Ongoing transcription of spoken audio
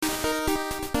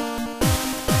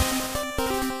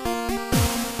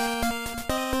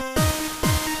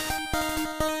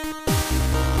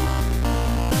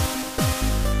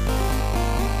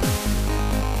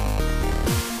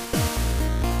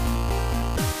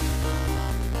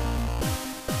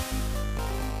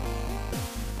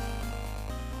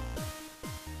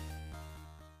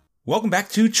Welcome back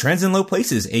to Trends in Low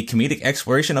Places, a comedic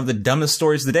exploration of the dumbest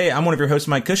stories of the day. I'm one of your hosts,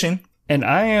 Mike Cushing. And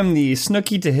I am the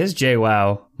Snooki to his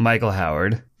JWoww, Michael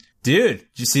Howard. Dude,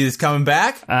 did you see this coming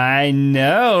back? I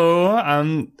know.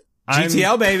 I'm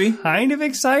GTL, baby. Kind of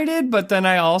excited, but then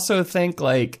I also think,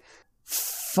 like,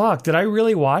 fuck, did I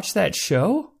really watch that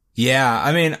show? Yeah,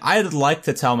 I mean, I'd like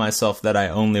to tell myself that I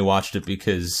only watched it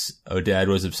because Oded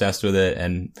was obsessed with it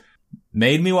and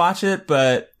made me watch it,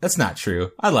 but that's not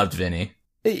true. I loved Vinny.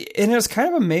 And it was kind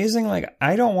of amazing. Like,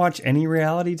 I don't watch any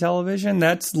reality television.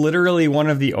 That's literally one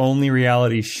of the only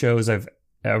reality shows I've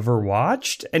ever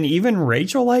watched. And even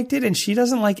Rachel liked it, and she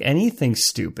doesn't like anything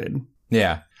stupid.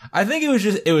 Yeah. I think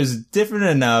it was different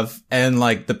enough, and,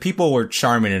 like, the people were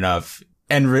charming enough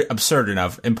and absurd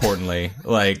enough, importantly,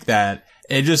 like, that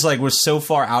it just, like, was so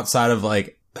far outside of,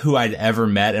 like, who I'd ever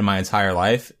met in my entire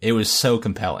life. It was so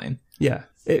compelling. Yeah.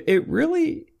 It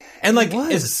really and, like,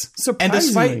 was.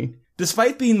 Surprisingly. And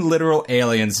despite being literal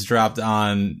aliens dropped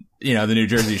on, you know, the New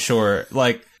Jersey shore,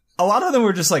 like, a lot of them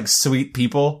were just, like, sweet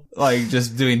people, like,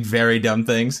 just doing very dumb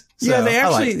things. So, yeah, they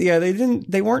actually,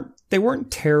 they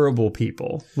weren't terrible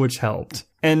people, which helped.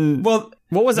 And, well,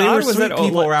 what was they odd were was sweet that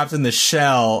people wrapped in the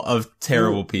shell of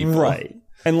terrible people. Right.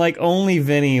 And, like, only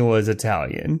Vinny was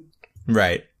Italian.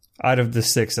 Right. Out of the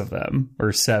 6 of them,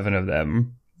 or 7 of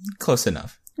them. Close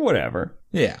enough. Whatever.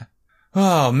 Yeah.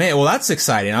 Oh, man. Well, that's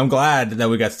exciting. I'm glad that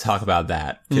we got to talk about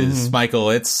that. Because, Michael,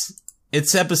 it's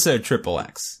episode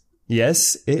XXX.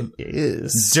 Yes, it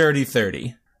is. Dirty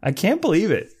 30. I can't believe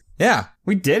it. Yeah.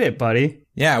 We did it, buddy.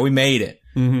 Yeah, we made it.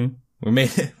 Mm-hmm. We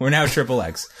made it. We're now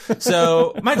XXX.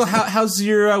 So, Michael, how's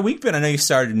your week been? I know you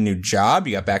started a new job.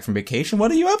 You got back from vacation. What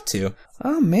are you up to?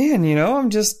 Oh, man, you know,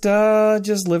 I'm just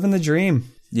living the dream.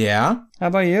 Yeah? How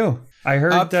about you? I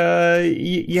heard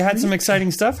you had some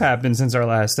exciting stuff happen since our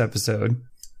last episode.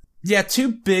 Yeah,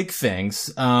 2 big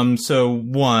things. So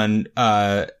one,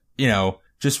 you know,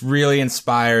 just really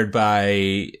inspired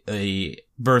by the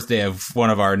birthday of one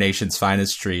of our nation's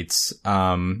finest treats.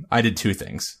 I did 2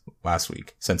 things last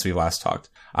week since we last talked.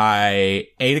 I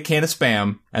ate a can of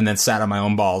Spam and then sat on my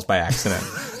own balls by accident.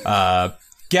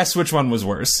 Guess which one was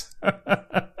worse?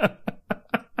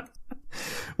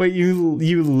 Wait,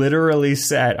 you literally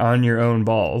sat on your own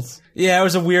balls? Yeah, it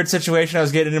was a weird situation. I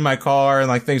was getting in my car and,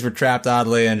 like, things were trapped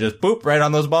oddly and just boop right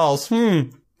on those balls.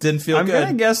 Didn't feel good. I'm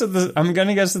gonna guess that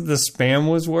the Spam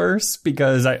was worse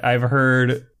because I've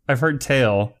heard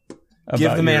tale about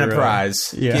Give the man a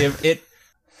prize. Yeah.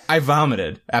 I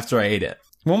vomited after I ate it.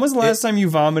 When was the last time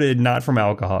you vomited not from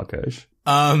alcohol, Kush?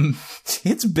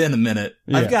 It's been a minute.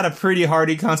 Yeah. I've got a pretty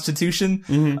hardy constitution.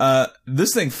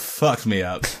 This thing fucked me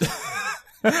up.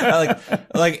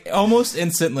 like almost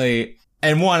instantly.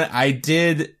 And one, I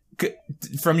did,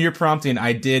 from your prompting,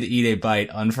 I did eat a bite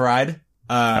unfried.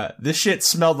 This shit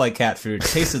smelled like cat food,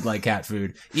 tasted like cat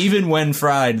food. Even when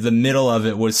fried, the middle of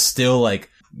it was still,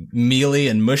 like, mealy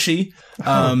and mushy.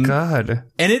 Oh, God.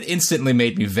 And it instantly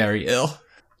made me very ill.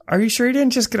 Are you sure you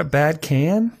didn't just get a bad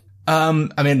can?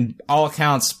 I mean, all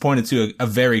accounts pointed to a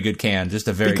very good can, just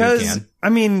a very good can. I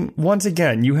mean, once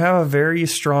again, you have a very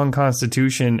strong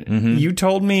constitution. You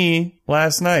told me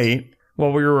last night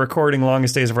while we were recording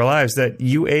Longest Days of Our Lives that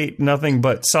you ate nothing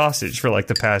but sausage for, like,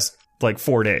 the past, like,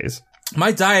 4 days.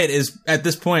 My diet is, at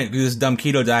this point, this dumb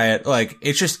keto diet, like,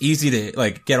 it's just easy to,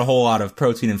 like, get a whole lot of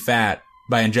protein and fat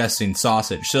by ingesting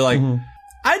sausage. So, like,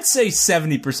 I'd say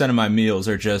 70% of my meals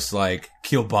are just, like,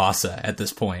 kielbasa at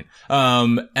this point.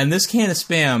 And this can of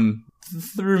Spam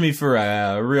threw me for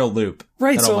a real loop.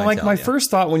 Right, so, like, my first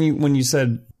thought when you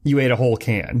said you ate a whole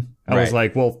can, I was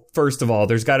like, well, first of all,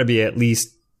 there's got to be at least,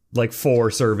 like, 4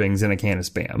 servings in a can of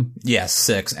Spam. Yes,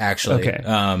 6, actually. Okay.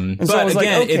 But so again, like,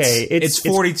 okay, it's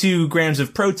 42 grams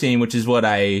of protein, which is what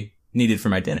I needed for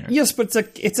my dinner. Yes, but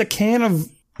it's a can of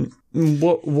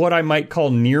what I might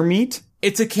call near meat.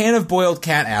 It's a can of boiled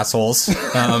cat assholes,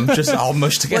 just all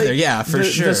mushed together. Like, yeah, for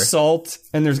sure. The salt,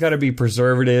 and there's got to be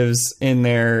preservatives in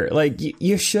there. Like,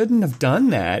 you shouldn't have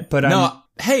done that, but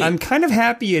I'm kind of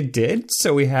happy you did,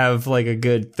 so we have, like, a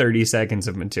good 30 seconds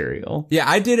of material. Yeah,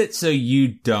 I did it so you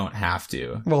don't have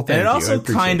to. Well, thank you. And it also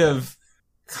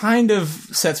kind of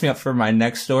sets me up for my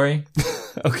next story.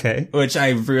 Okay. Which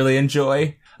I really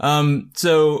enjoy.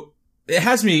 So it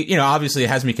has me, you know, obviously it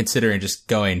has me considering just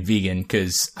going vegan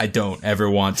because I don't ever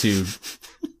want to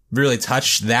really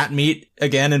touch that meat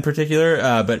again in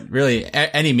particular. But really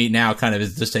any meat now kind of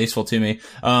is distasteful to me.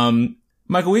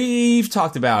 Michael, we've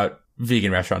talked about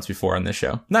vegan restaurants before on this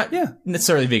show. Not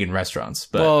necessarily vegan restaurants,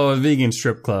 but a vegan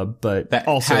strip club, but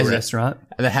also a restaurant.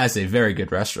 That has a very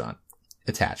good restaurant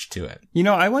attached to it. You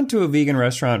know, I went to a vegan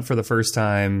restaurant for the first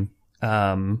time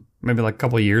maybe like a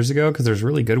couple of years ago because there's a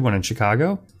really good one in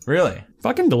Chicago. Really?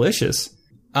 Fucking delicious.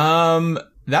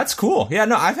 That's cool. Yeah,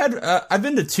 no, I've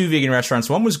been to 2 vegan restaurants.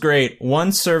 One was great.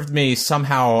 One served me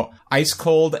somehow ice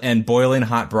cold and boiling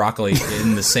hot broccoli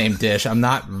in the same dish. I'm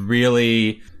not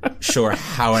really sure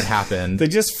how it happened. They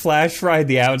just flash fried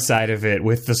the outside of it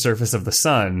with the surface of the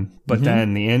sun, but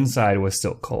then the inside was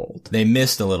still cold. They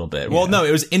missed a little bit. Yeah. Well, no,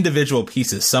 it was individual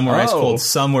pieces. Some were ice cold,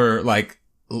 some were like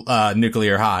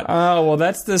nuclear hot. Oh, well,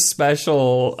 that's the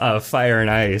special fire and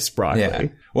ice broccoli. Yeah.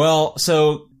 Well,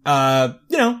 so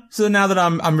so now that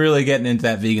I'm really getting into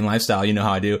that vegan lifestyle, you know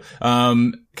how I do.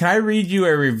 Can I read you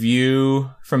a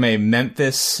review from a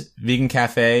Memphis vegan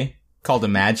cafe called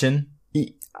Imagine?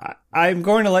 I'm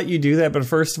going to let you do that, but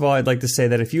first of all, I'd like to say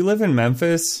that if you live in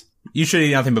Memphis, you should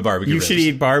eat nothing but barbecue. You should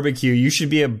eat barbecue. You should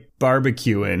be a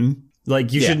barbecuing.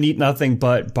 Like, you shouldn't eat nothing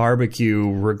but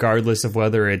barbecue, regardless of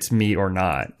whether it's meat or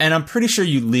not. And I'm pretty sure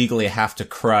you legally have to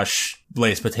crush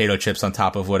Lay's potato chips on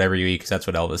top of whatever you eat, because that's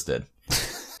what Elvis did.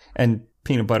 And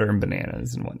peanut butter and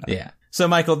bananas and whatnot. Yeah. So,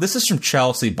 Michael, this is from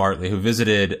Chelsea Bartley, who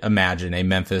visited Imagine, a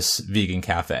Memphis vegan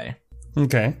cafe.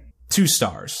 Okay. 2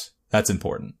 stars. That's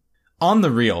important. On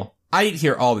the real, I eat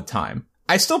here all the time.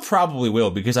 I still probably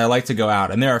will because I like to go out,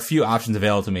 and there are a few options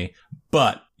available to me.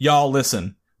 But, y'all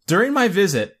listen. During my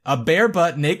visit, a bare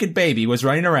butt naked baby was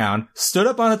running around, stood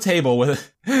up on a table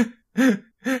with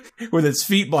with its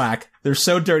feet black, they're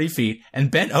so dirty feet,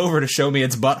 and bent over to show me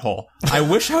its butthole. I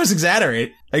wish I was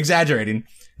exaggerating.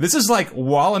 This is like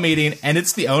while I'm eating, and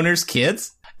it's the owner's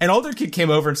kids. An older kid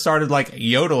came over and started like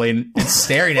yodeling and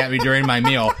staring at me during my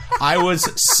meal. I was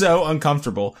so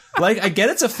uncomfortable. Like, I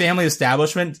get it's a family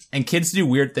establishment and kids do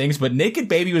weird things, but naked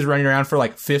baby was running around for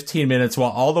like 15 minutes while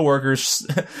all the workers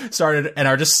started and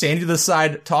are just standing to the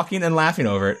side talking and laughing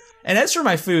over it. And as for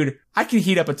my food, I can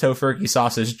heat up a tofurkey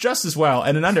sausage just as well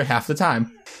and in under half the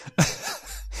time.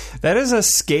 That is a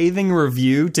scathing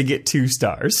review to get 2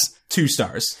 stars. 2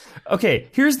 stars. Okay,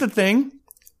 here's the thing.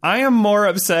 I am more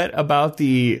upset about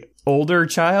the older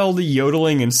child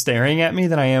yodeling and staring at me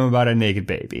than I am about a naked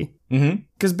baby.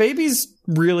 Because babies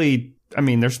really, I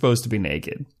mean, they're supposed to be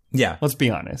naked. Yeah. Let's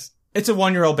be honest. It's a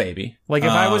 1-year-old baby. Like,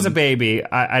 if I was a baby,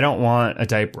 I don't want a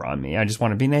diaper on me. I just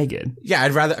want to be naked. Yeah,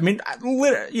 I'd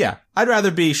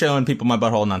rather be showing people my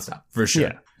butthole nonstop, for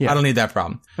sure. Yeah. I don't need that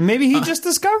problem. And maybe he just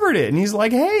discovered it, and he's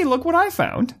like, hey, look what I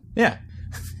found. Yeah.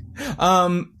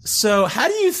 So how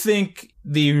do you think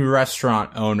the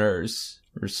restaurant owners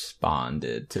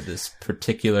responded to this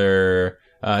particular,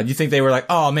 do you think they were like,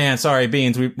 oh man, sorry,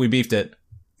 beans, we beefed it?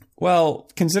 Well,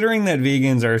 considering that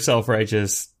vegans are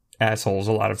self-righteous assholes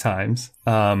a lot of times,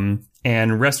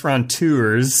 and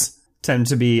restaurateurs tend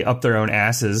to be up their own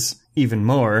asses even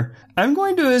more, I'm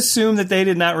going to assume that they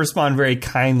did not respond very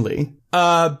kindly.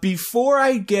 Before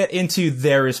I get into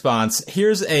their response,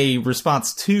 here's a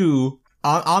response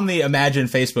on the Imagine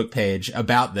Facebook page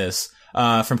about this,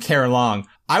 from Karen Long.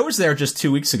 I was there just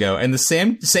 2 weeks ago, and the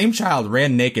same child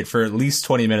ran naked for at least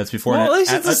 20 minutes before. Well, at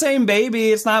least it's the same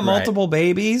baby. It's not multiple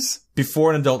babies.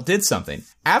 Before an adult did something.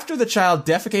 After the child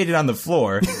defecated on the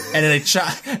floor, and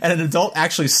an adult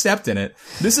actually stepped in it,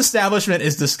 this establishment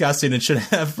is disgusting and should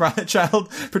have Child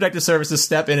Protective Services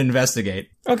step in and investigate.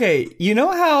 Okay, you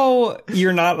know how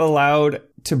you're not allowed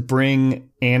to bring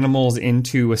animals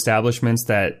into establishments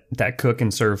that cook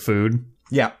and serve food?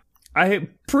 Yeah.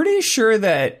 I'm pretty sure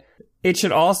that it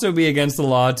should also be against the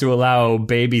law to allow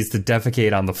babies to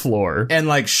defecate on the floor. And,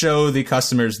 like, show the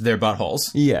customers their buttholes.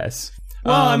 Yes.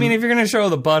 Well, I mean, if you're going to show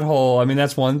the butthole, I mean,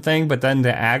 that's one thing, but then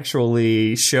to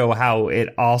actually show how it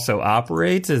also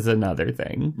operates is another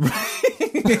thing.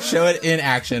 Show it in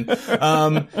action.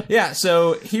 Yeah,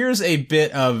 so here's a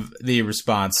bit of the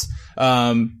response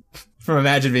from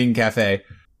Imagine Vegan Cafe.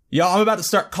 Y'all, I'm about to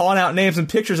start calling out names and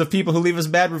pictures of people who leave us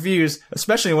bad reviews,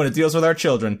 especially when it deals with our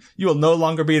children. You will no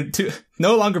longer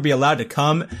be allowed to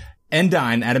come and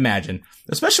dine at Imagine,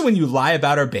 especially when you lie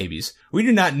about our babies. We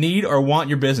do not need or want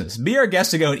your business. Be our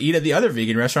guest to go and eat at the other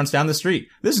vegan restaurants down the street.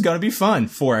 This is going to be fun.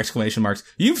 4 exclamation marks.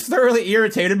 You've thoroughly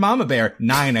irritated Mama Bear.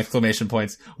 9 exclamation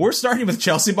points. We're starting with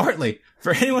Chelsea Bartley.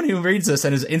 For anyone who reads this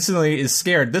and is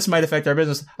scared, this might affect our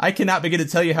business. I cannot begin to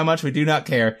tell you how much we do not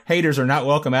care. Haters are not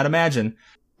welcome at Imagine.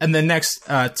 And then next,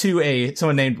 to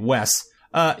someone named Wes.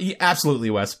 Absolutely,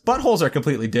 Wes. Buttholes are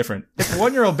completely different. If a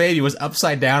 1-year-old baby was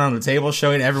upside down on the table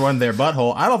showing everyone their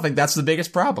butthole, I don't think that's the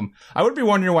biggest problem. I would be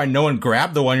wondering why no one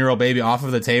grabbed the 1-year-old baby off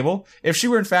of the table. If she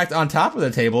were in fact on top of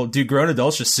the table, do grown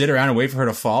adults just sit around and wait for her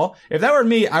to fall? If that were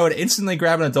me, I would instantly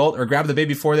grab an adult or grab the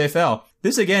baby before they fell.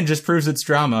 This again just proves its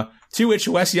drama. To which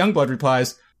Wes Youngblood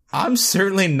replies, I'm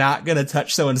certainly not going to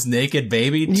touch someone's naked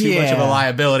baby. Too much of a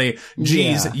liability.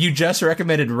 Jeez, you just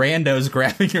recommended randos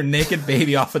grabbing your naked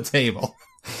baby off a table.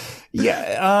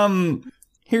 Yeah,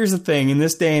 here's the thing. In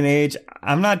this day and age,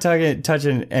 I'm not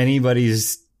touching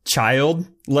anybody's child,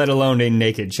 let alone a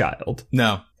naked child.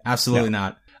 No, absolutely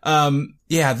not.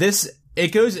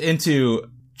 It goes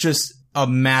into just a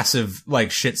massive, like,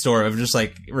 shitstorm of just,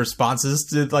 like, responses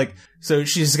to, like, so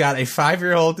she's got a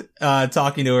 5-year-old,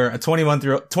 talking to her, a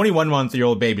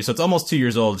 21-month-old baby. So it's almost 2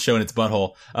 years old, showing its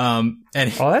butthole.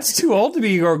 That's too old to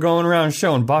be going around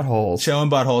showing buttholes.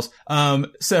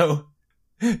 So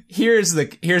here's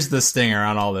the stinger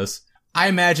on all this. I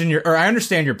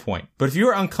understand your point, but if you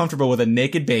are uncomfortable with a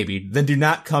naked baby, then do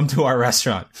not come to our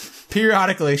restaurant.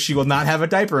 Periodically, she will not have a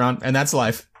diaper on, and that's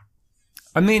life.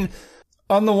 I mean,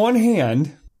 on the one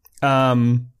hand,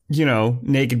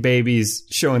 naked babies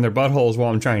showing their buttholes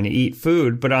while I'm trying to eat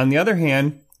food. But on the other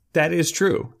hand, that is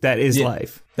true. That is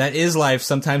life. That is life.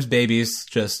 Sometimes babies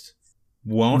just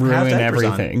won't ruin have diapers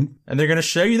everything. On, and they're going to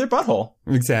show you their butthole.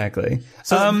 Exactly.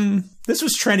 So this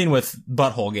was trending with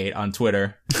Buttholegate on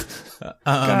Twitter.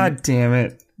 God damn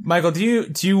it. Michael, do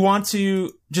you want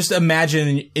to just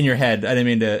imagine in your head, I didn't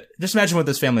mean to, just imagine what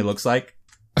this family looks like?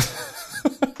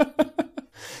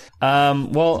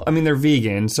 Well, I mean, they're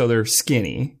vegan, so they're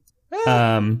skinny.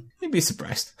 You'd be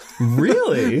surprised.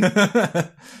 Really?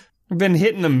 I've been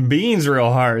hitting them beans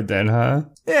real hard then, huh?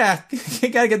 Yeah, you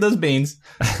gotta get those beans.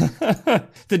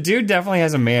 The dude definitely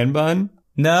has a man bun.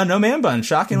 No man bun,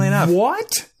 shockingly enough.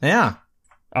 What? Yeah.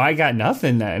 I got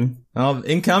nothing then. Oh,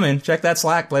 incoming. Check that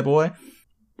Slack, Playboy.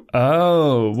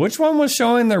 Oh, which one was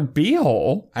showing their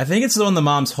beehole? I think it's the one the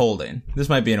mom's holding. This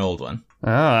might be an old one.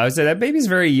 Oh, I would say that baby's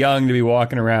very young to be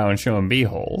walking around showing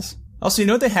beeholes. Also, you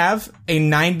know what they have? A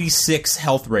 96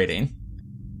 health rating.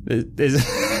 Is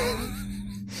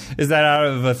that out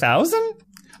of 1,000?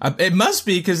 It must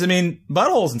be, because, I mean,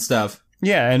 buttholes and stuff.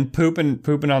 Yeah, and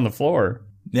pooping on the floor.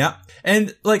 Yeah.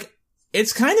 And, like,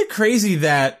 it's kind of crazy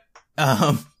that,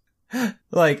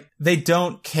 like, they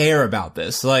don't care about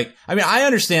this. Like, I mean, I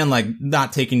understand, like,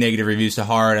 not taking negative reviews to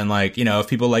heart and, like, you know, if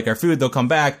people like our food, they'll come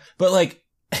back. But, like,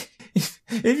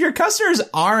 if your customers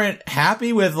aren't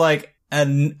happy with, like,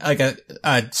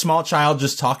 a small child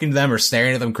just talking to them or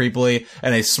staring at them creepily,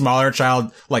 and a smaller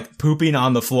child, like, pooping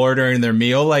on the floor during their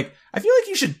meal, like, I feel like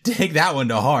you should take that one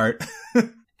to heart.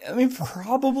 I mean,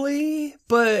 probably,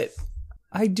 but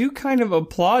I do kind of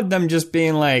applaud them just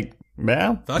being like,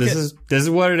 well, this is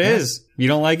what it is. You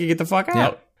don't like it, get the fuck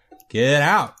out. Get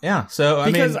out. Yeah. So,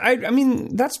 I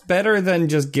mean, that's better than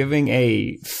just giving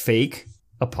a fake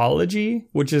apology,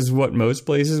 which is what most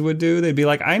places would do. They'd be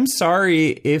like, I'm sorry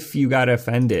if you got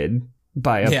offended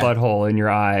by a butthole in your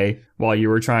eye while you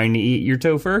were trying to eat your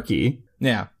tofurkey.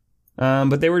 Yeah.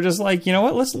 But they were just like, you know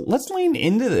what, let's lean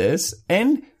into this.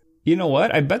 And you know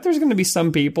what? I bet there's going to be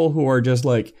some people who are just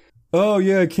like, oh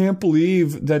yeah, I can't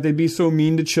believe that they'd be so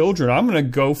mean to children. I'm going to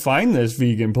go find this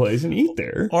vegan place and eat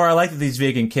there. Or I like that these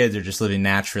vegan kids are just living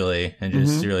naturally and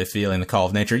just really feeling the call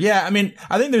of nature. Yeah, I mean,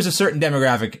 I think there's a certain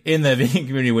demographic in the vegan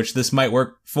community which this might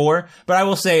work for, but I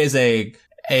will say as a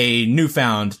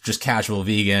newfound just casual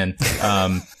vegan,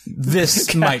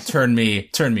 this might turn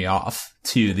me off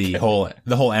to the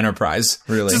whole enterprise,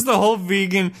 really. Just the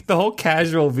whole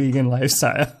casual vegan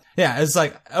lifestyle. Yeah, it's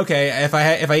like, okay, if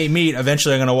I eat meat,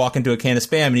 eventually I'm going to walk into a can of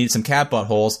Spam and eat some cat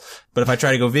buttholes. But if I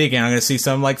try to go vegan, I'm going to see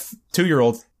some, like,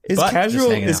 2-year-old. Is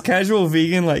casual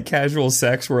vegan like casual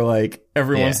sex where, like,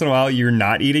 every once in a while you're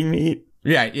not eating meat?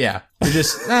 Yeah. You're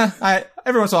just,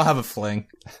 every once in a while I'll have a fling.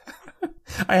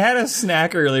 I had a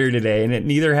snack earlier today and it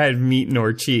neither had meat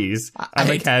nor cheese.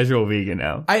 I'm a casual vegan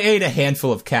now. I ate a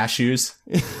handful of cashews.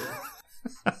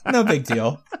 No big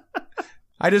deal.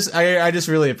 I just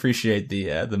really appreciate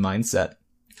the mindset.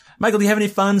 Michael, do you have any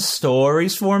fun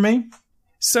stories for me?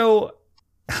 So,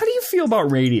 how do you feel about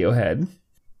Radiohead?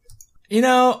 You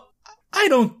know, I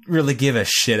don't really give a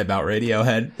shit about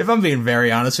Radiohead, if I'm being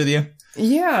very honest with you.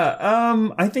 Yeah,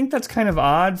 I think that's kind of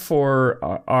odd for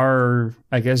our,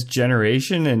 I guess,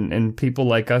 generation and people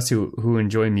like us who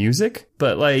enjoy music.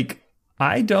 But, like,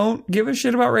 I don't give a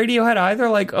shit about Radiohead either.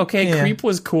 Like, okay, Creep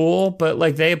was cool, but,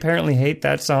 like, they apparently hate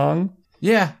that song.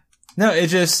 Yeah. No, it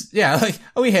just, like,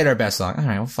 we hate our best song. All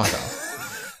right, well, fuck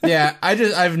off. Yeah,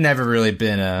 I've never really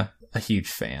been a huge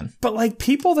fan. But, like,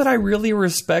 people that I really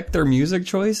respect their music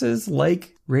choices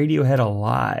like Radiohead a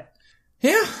lot.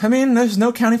 Yeah, I mean, there's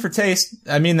no counting for taste.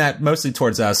 I mean that mostly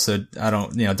towards us, so I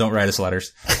don't write us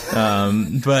letters.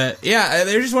 But yeah,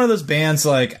 they're just one of those bands,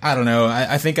 like, I don't know,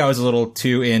 I think I was a little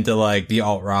too into, like, the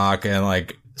alt-rock and,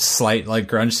 like, slight, like,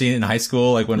 grunge scene in high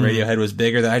school, like, when Radiohead was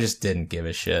bigger, that I just didn't give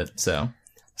a shit, so.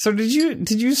 So did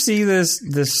you see this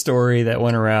story that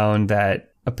went around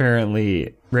that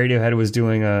apparently Radiohead was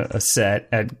doing a set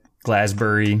at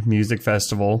Glastonbury Music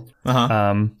Festival,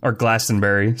 or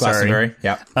Glastonbury. Glastonbury,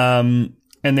 yeah. And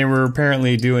they were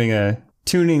apparently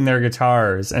tuning their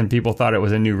guitars, and people thought it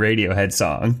was a new Radiohead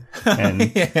song,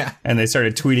 and and they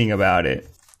started tweeting about it.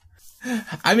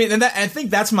 I mean, and I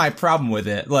think that's my problem with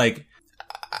it. Like,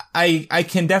 I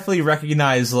can definitely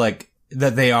recognize like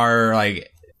that they are like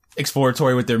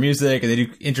exploratory with their music and they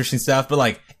do interesting stuff, but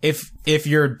like if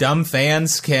your dumb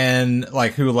fans can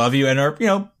like who love you and are, you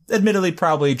know, admittedly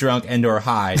probably drunk and or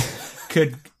high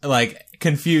could like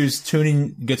confuse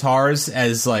tuning guitars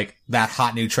as like that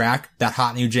hot new track, that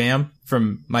hot new jam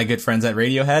from my good friends at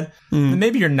Radiohead, then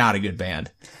maybe you're not a good band.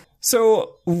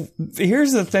 So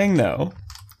here's the thing though.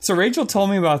 So Rachel told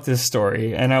me about this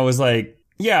story and I was like,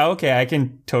 yeah, okay, I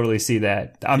can totally see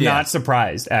that. I'm not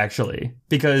surprised actually,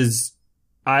 because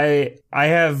I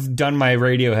have done my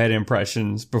Radiohead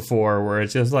impressions before where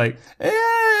it's just like,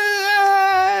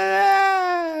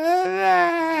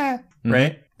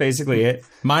 right? Basically it.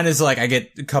 Mine is like I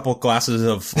get a couple glasses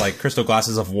of like crystal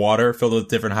glasses of water filled with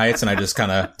different heights and I just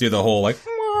kind of do the whole like.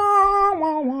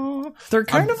 They're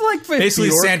kind of like basically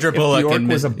Bjork, Sandra Bullock and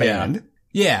was a band.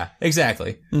 Yeah,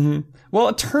 exactly. Mm-hmm. Well,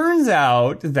 it turns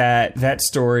out that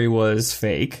story was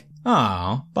fake.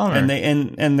 Oh, bummer.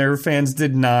 And their fans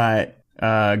did not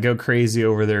go crazy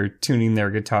over their tuning their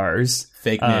guitars.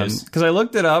 Fake news. Because I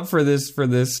looked it up for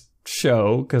this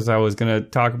show because I was going to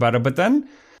talk about it, but then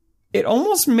it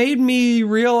almost made me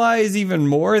realize even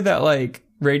more that like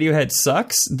Radiohead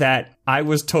sucks, that I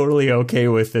was totally okay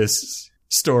with this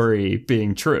story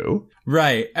being true.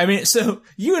 Right. I mean, so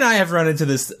you and I have run into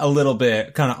this a little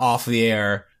bit kind of off the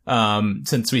air,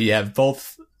 since we have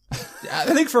both, I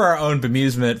think for our own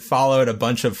bemusement, followed a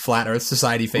bunch of Flat Earth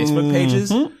Society Facebook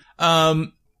pages.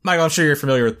 Michael, I'm sure you're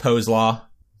familiar with Poe's Law.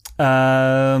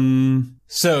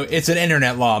 So it's an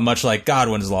internet law, much like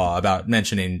Godwin's Law about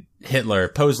mentioning Hitler.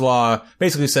 Poe's Law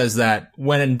basically says that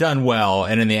when done well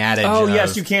and in the adage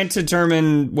yes, you can't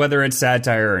determine whether it's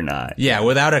satire or not. Yeah,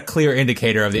 without a clear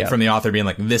indicator of from the author being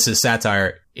like, this is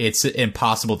satire, it's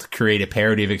impossible to create a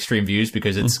parody of extreme views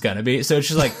because it's gonna be. So it's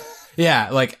just like,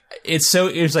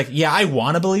 it's like, yeah, I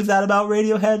want to believe that about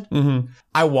Radiohead. Mm-hmm.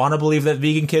 I want to believe that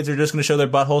vegan kids are just going to show their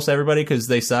buttholes to everybody because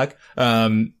they suck.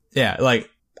 Like,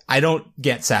 I don't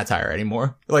get satire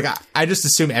anymore. Like, I just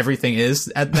assume everything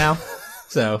is now.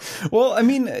 So, well, I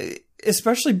mean,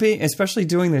 especially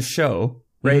doing this show,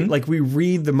 right? Mm-hmm. Like, we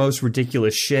read the most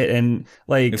ridiculous shit, and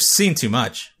like we've seen too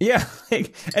much. Yeah,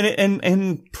 like,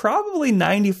 and probably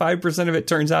 95% of it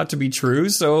turns out to be true.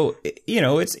 So, you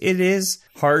know, it is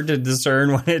hard to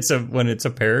discern when it's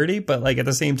a parody, but like at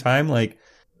the same time, like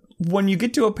when you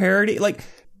get to a parody, like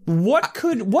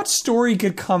what story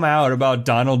could come out about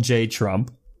Donald Jehoshaphat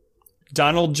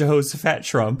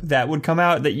Trump that would come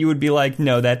out that you would be like,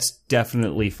 no, that's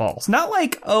definitely false. Not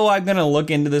like, oh, I'm going to look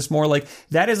into this more. Like,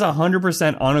 that is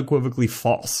 100% unequivocally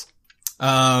false.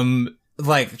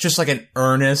 Like, just like an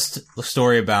earnest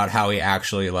story about how he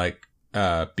actually, like,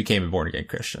 became a born-again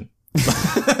Christian.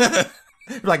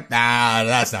 Like, nah,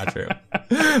 that's not true.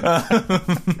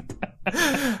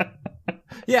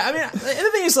 Yeah, I mean, the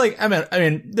thing is, like, I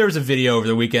mean, there was a video over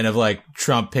the weekend of, like,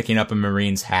 Trump picking up a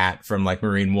Marine's hat from, like,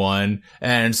 Marine One,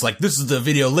 and it's like, this is the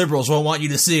video liberals won't want you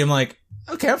to see. I'm like,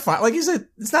 okay, I'm fine. Like,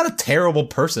 it's not a terrible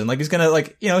person. Like, he's gonna,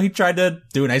 like, you know, he tried to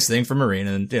do a nice thing for Marine,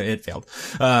 and it failed.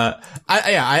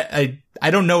 I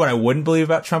don't know what I wouldn't believe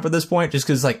about Trump at this point, just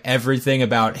because, like, everything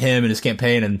about him and his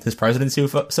campaign and his presidency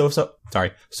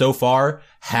so far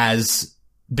has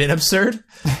been absurd.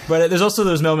 But there's also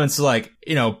those moments, like,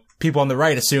 you know, people on the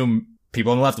right assume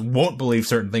people on the left won't believe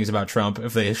certain things about Trump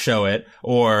if they show it,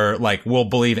 or like will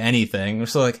believe anything.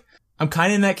 So like, I'm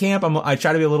kind of in that camp. I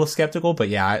try to be a little skeptical, but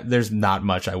yeah, there's not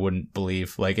much I wouldn't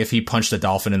believe. Like if he punched a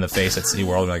dolphin in the face at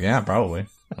SeaWorld, I'm like, yeah, probably.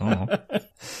 I don't know.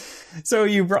 So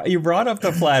you brought up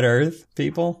the flat Earth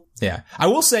people. Yeah, I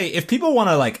will say if people want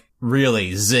to like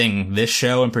really zing this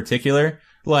show in particular,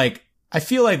 like I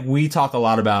feel like we talk a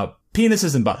lot about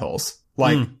penises and buttholes,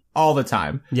 like. All the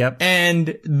time. Yep.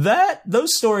 And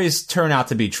those stories turn out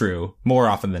to be true more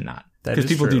often than not. Because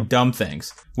people do dumb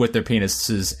things with their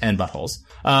penises and buttholes.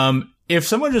 If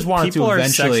someone just wanted people to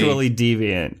eventually... People are sexually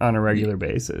deviant on a regular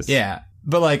basis. Yeah.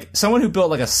 But like someone who built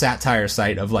like a satire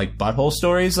site of like butthole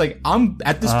stories, like I'm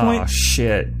at this point... Oh,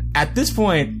 shit. At this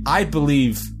point, I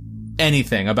believe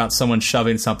anything about someone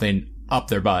shoving something up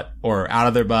their butt or out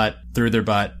of their butt, through their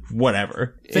butt,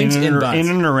 whatever. Things in butts. In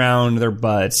and around their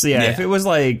butts. Yeah, if it was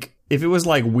like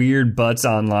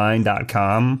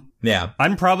weirdbuttsonline.com, Yeah.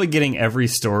 I'm probably getting every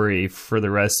story for the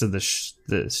rest of the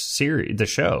series, the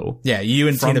show. Yeah, you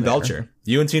and Tina there. Belcher.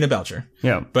 You and Tina Belcher.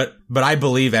 Yeah. But I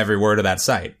believe every word of that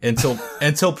site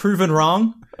until proven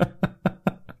wrong.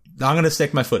 I'm going to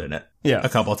stick my foot in it. Yeah. A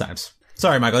couple of times.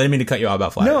 Sorry, Michael. I didn't mean to cut you off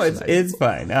about flat No, Earth. it's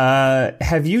fine.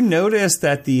 Have you noticed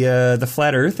that the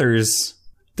flat earthers,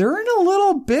 they're in a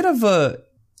little bit of a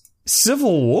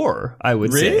civil war, I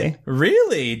would say.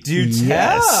 Really? Do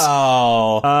Yes.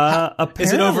 tell. Apparently,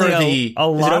 Is it over a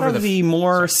lot of the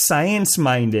more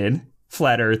science-minded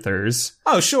flat earthers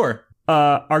Oh, sure.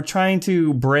 are trying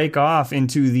to break off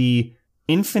into the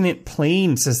Infinite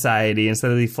Plane Society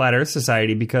instead of the Flat Earth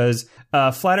Society, because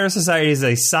Flat Earth Society is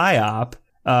a psyop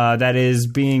that is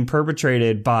being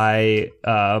perpetrated by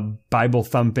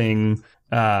Bible-thumping,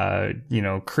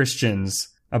 Christians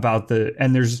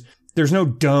and there's no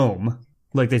dome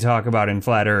like they talk about in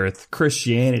Flat Earth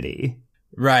Christianity.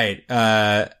 Right.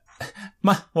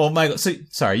 Michael,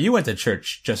 sorry, you went to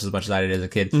church just as much as I did as a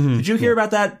kid. Mm-hmm. Did you hear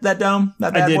about that dome?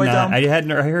 That bad I did boy not. dome?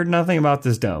 I heard nothing about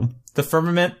this dome. The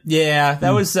firmament? Yeah,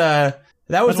 that was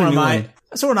one of my...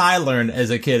 That's what I learned as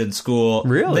a kid in school.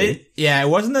 Really? It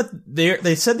wasn't that...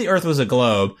 They said the Earth was a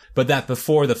globe, but that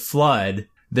before the flood,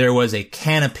 there was a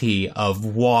canopy of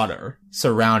water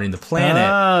surrounding the planet.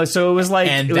 Oh, so it was like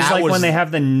And when they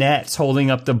have the nets holding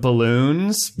up the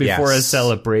balloons before a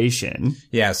celebration.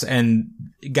 Yes, and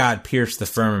God pierced the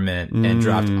firmament and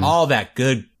dropped all that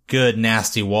good,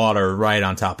 nasty water right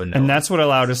on top of Noah. And that's what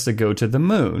allowed us to go to the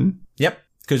moon. Yep,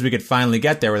 because we could finally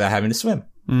get there without having to swim.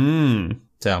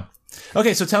 So...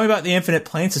 Okay, so tell me about the Infinite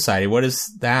Plane Society. What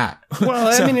is that?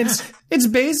 Well, I mean, it's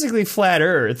basically flat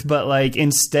Earth, but like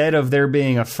instead of there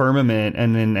being a firmament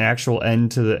and an actual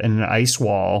end to an ice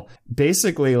wall,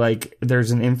 basically like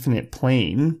there's an infinite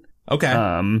plane. Okay.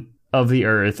 Of the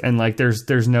Earth, and like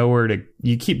there's nowhere to.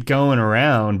 You keep going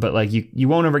around, but like you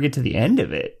won't ever get to the end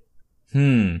of it.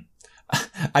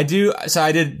 I do. So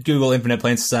I did Google Infinite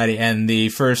Plane Society, and the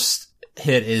first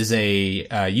hit is a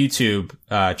YouTube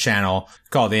channel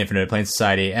called the Infinite Plane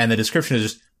Society, and the description is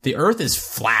just, the Earth is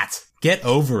flat. Get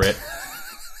over it.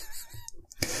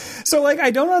 So like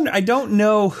I don't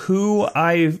know who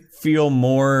I feel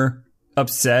more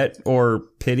upset or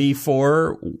pity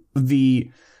for,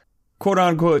 the quote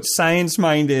unquote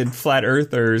science-minded flat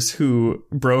earthers who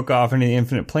broke off into the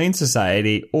Infinite Plane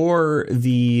Society, or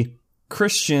the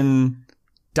Christian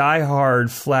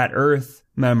diehard flat earth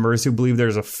members who believe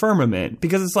there's a firmament.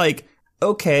 Because it's like,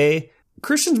 okay,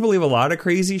 Christians believe a lot of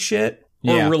crazy shit,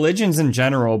 or religions in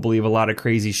general believe a lot of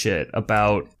crazy shit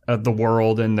about the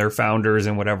world and their founders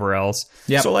and whatever else.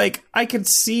 Yep. So like I could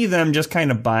see them just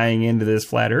kind of buying into this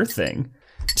flat earth thing.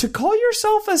 To call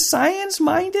yourself a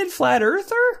science-minded flat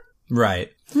earther?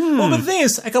 Right. Well, the thing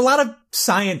is, like, a lot of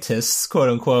scientists, quote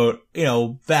unquote,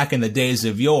 back in the days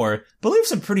of yore, believe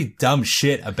some pretty dumb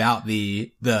shit about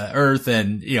the Earth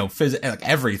and, like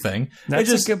everything.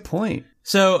 That's a good point.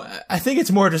 So I think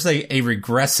it's more just like a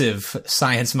regressive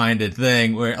science-minded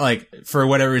thing where, like, for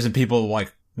whatever reason, people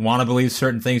like want to believe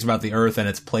certain things about the Earth and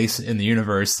its place in the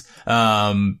universe,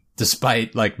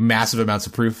 despite like massive amounts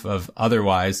of proof of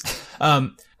otherwise.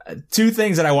 Two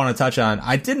things that I want to touch on.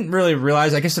 I didn't really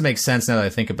realize, I guess it makes sense now that I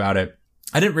think about it.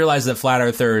 I didn't realize that flat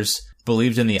earthers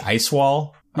believed in the ice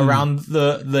wall around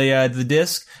the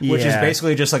disc, which is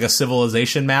basically just like a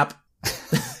civilization map.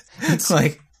 It's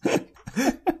like,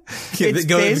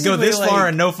 go this like, far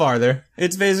and no farther.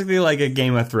 It's basically like a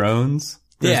Game of Thrones.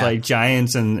 There's like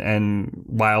giants and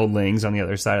wildlings on the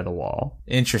other side of the wall.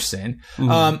 Interesting.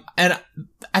 And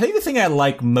I think the thing I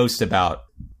like most about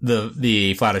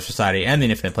the Flat Earth Society and the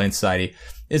Infinite Plane Society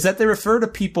is that they refer to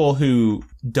people who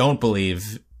don't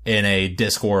believe in a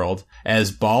disc world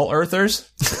as ball earthers.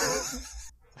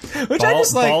 Which I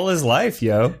just like. Ball is life,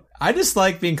 yo. I just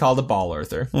like being called a ball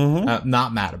earther.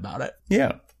 Not mad about it.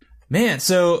 Yeah. Man,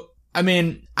 so, I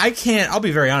mean, I'll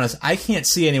be very honest, I can't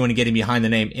see anyone getting behind the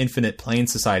name Infinite Plane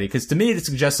Society, because to me it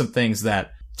suggests some things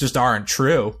that just aren't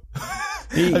true.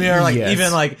 I mean, or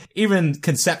like, even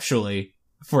conceptually,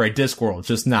 for a disc world,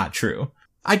 just not true.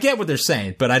 I get what they're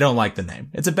saying, but I don't like the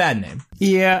name. It's a bad name.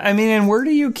 Yeah, I mean, and where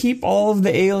do you keep all of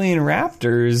the alien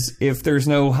raptors if there's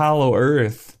no hollow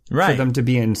Earth for them to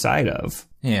be inside of?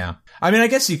 Yeah. I mean, I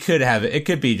guess you could have it. It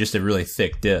could be just a really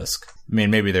thick disc. I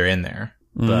mean, maybe they're in there,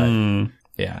 but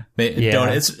yeah.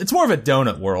 It's more of a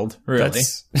donut world, really.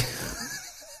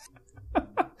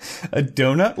 A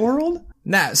donut world?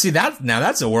 That's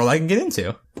a world I can get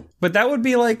into. But that would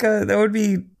be like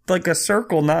a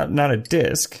circle, not a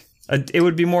disc. It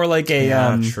would be more like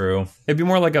a true. It'd be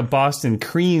more like a Boston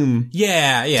cream.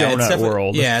 Donut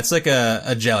world. Yeah, it's like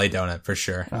a jelly donut for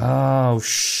sure. Oh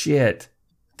shit,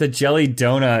 The Jelly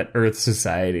Donut Earth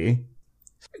Society.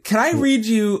 Can I read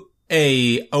you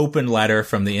a open letter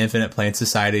from the Infinite Plane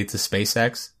Society to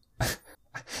SpaceX?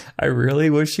 I really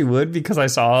wish you would, because I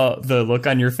saw the look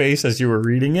on your face as you were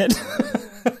reading it.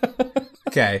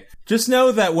 Okay. Just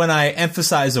know that when I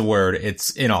emphasize a word,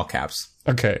 it's in all caps.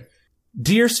 Okay.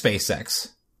 Dear SpaceX,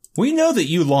 we know that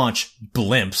you launch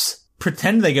blimps,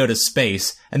 pretend they go to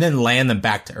space, and then land them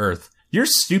back to Earth. Your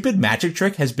stupid magic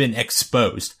trick has been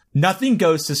exposed. Nothing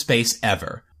goes to space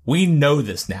ever. We know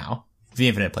this now. The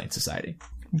Infinite Plane Society.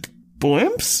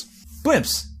 Blimps?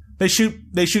 Blimps. They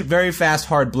shoot very fast,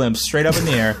 hard blimps straight up in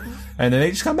the air, and then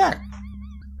they just come back.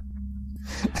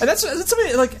 And that's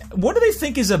something like, what do they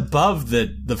think is above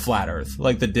the flat Earth,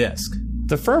 like the disk?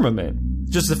 The firmament.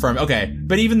 Just the firmament. Okay,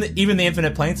 but even the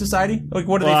Infinite Plane Society, like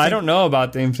what do they think? I don't know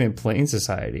about the Infinite Plane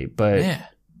Society, but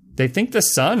they think the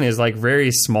sun is like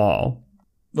very small.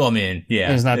 Well, I mean, yeah,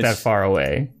 and it's not that far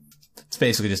away. It's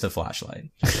basically just a flashlight.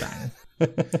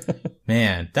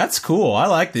 Man, that's cool. I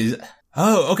like these.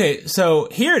 Oh, okay. So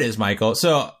here it is, Michael.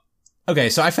 So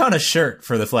I found a shirt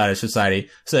for the Flat Earth Society. It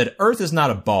said, Earth is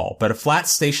not a ball, but a flat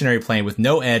stationary plane with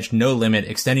no edge, no limit,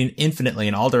 extending infinitely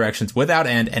in all directions without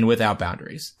end and without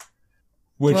boundaries.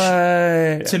 Which,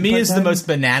 to me, is the most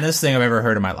bananas thing I've ever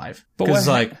heard in my life. Because,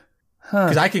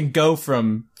 because I can go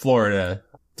from Florida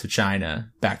to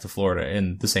China, back to Florida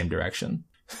in the same direction.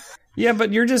 Yeah,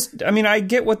 but you're just, I mean, I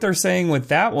get what they're saying with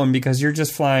that one, because you're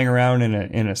just flying around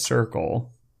in a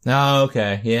circle. Oh,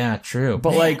 okay. Yeah, true.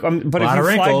 But but if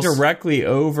you fly directly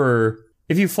over,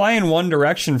 if you fly in one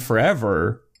direction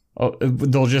forever,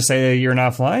 they'll just say you're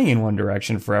not flying in one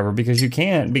direction forever, because you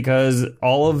can't, because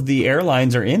all of the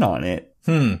airlines are in on it.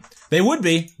 They would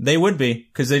be,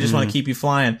 because they just want to keep you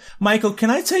flying. Michael, can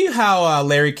I tell you how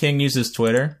Larry King uses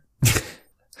Twitter?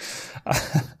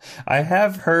 I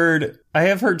have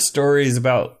heard stories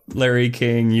about Larry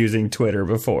King using Twitter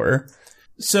before.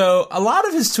 So a lot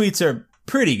of his tweets are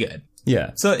pretty good.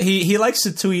 Yeah. So he likes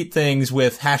to tweet things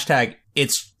with hashtag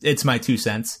it's my 2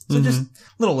 cents. So just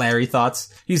little Larry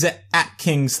thoughts. He's at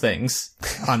King's Things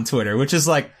on Twitter, which is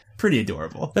like pretty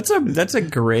adorable. That's a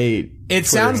great. It Twitter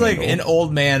sounds handle. Like an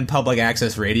old man public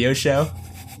access radio show.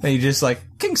 And you just like,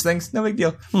 King's Things, no big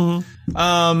deal.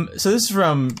 Mm-hmm. So this is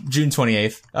from June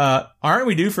 28th. Aren't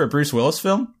we due for a Bruce Willis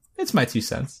film? It's my 2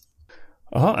 cents.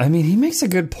 Oh, I mean, he makes a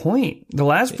good point. The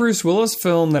last Bruce Willis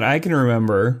film that I can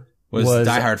remember was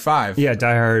Die Hard 5. Yeah,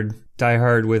 Die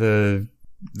Hard with a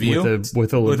view,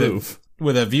 with a LaBeouf.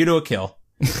 With a view to a kill.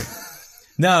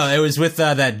 No, it was with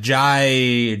that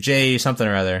Jay something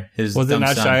or other. His was it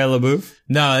not son. Shia LaBeouf?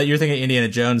 No, you're thinking Indiana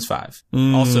Jones 5.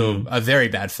 Also a very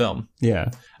bad film. Yeah.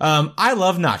 I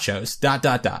love nachos. ...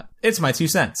 It's my 2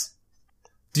 cents.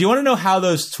 Do you want to know how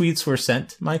those tweets were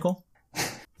sent, Michael?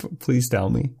 Please tell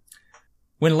me.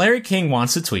 When Larry King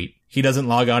wants to tweet, he doesn't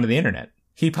log on to the internet.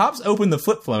 He pops open the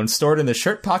flip phone stored in the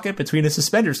shirt pocket between his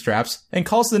suspender straps and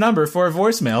calls the number for a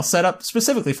voicemail set up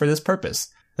specifically for this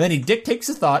purpose. Then he dictates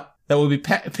a thought that will be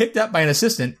picked up by an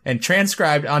assistant and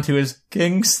transcribed onto his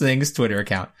King's Things Twitter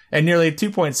account. And nearly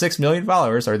 2.6 million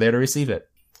followers are there to receive it.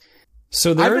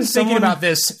 So I've been thinking about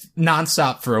this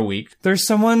nonstop for a week. There's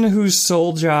someone whose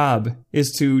sole job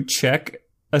is to check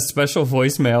a special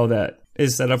voicemail that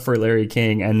is set up for Larry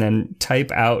King and then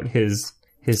type out his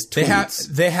tweets.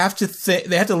 They have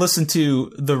to listen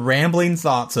to the rambling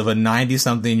thoughts of a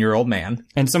 90-something-year-old man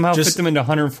and somehow fit them into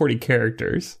 140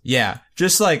 characters. Yeah,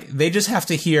 just like they just have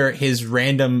to hear his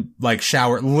random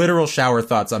literal shower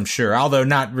thoughts. I'm sure, although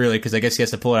not really, because I guess he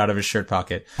has to pull it out of his shirt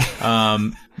pocket.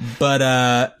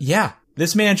 Yeah,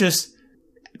 this man just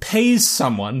pays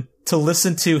someone to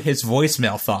listen to his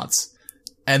voicemail thoughts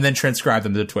and then transcribe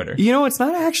them to Twitter. You know, it's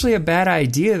not actually a bad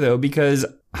idea though, because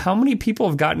how many people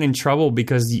have gotten in trouble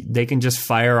because they can just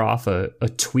fire off a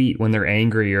tweet when they're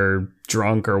angry or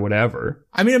drunk or whatever?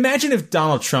 I mean, imagine if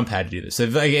Donald Trump had to do this.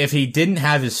 If he didn't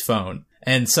have his phone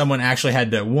and someone actually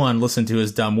had to, listen to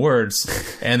his dumb words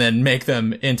and then make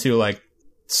them into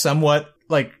somewhat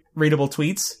readable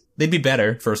tweets, they'd be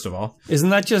better, first of all.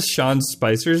 Isn't that just Sean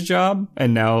Spicer's job?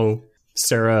 And now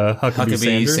Sarah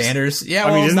Huckabee Sanders. Yeah,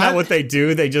 I mean, isn't that what they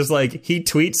do? They just he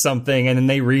tweets something and then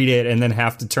they read it and then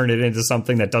have to turn it into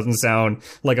something that doesn't sound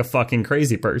like a fucking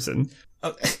crazy person.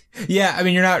 Yeah, I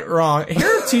mean, you're not wrong. Here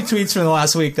are 2 tweets from the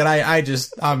last week that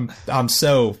I'm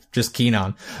so just keen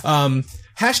on.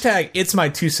 Hashtag it's my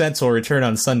 2 cents will return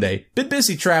on Sunday. Been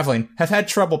busy traveling. Have had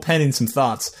trouble penning some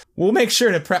thoughts. We'll make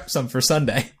sure to prep some for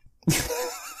Sunday.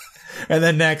 And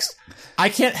then next, I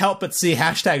can't help but see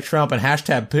hashtag Trump and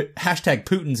hashtag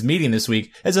Putin's meeting this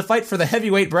week as a fight for the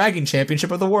heavyweight bragging championship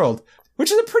of the world,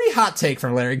 which is a pretty hot take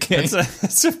from Larry King.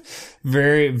 That's a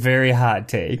very, very hot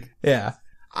take. Yeah.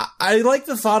 I like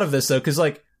the thought of this though, because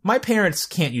like my parents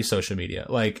can't use social media.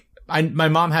 Like my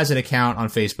mom has an account on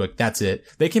Facebook. That's it.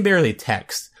 They can barely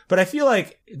text. But I feel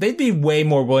like they'd be way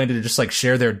more willing to just like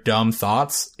share their dumb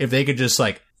thoughts if they could just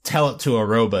like tell it to a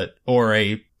robot or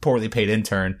a poorly paid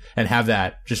intern and have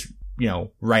that just,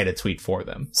 write a tweet for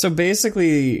them. So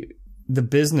basically the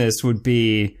business would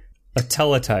be a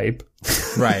teletype.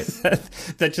 Right.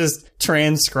 that just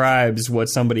transcribes what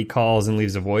somebody calls and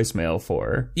leaves a voicemail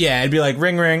for. Yeah, it'd be like,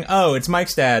 ring, ring. Oh, it's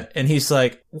Mike's dad. And he's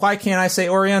like, why can't I say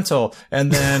Oriental?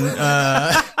 And then,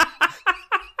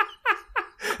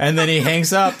 and then he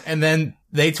hangs up and then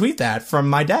they tweet that from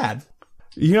my dad.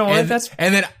 You know what?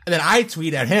 And then I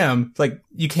tweet at him like,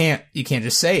 you can't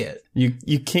just say it.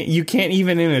 You can't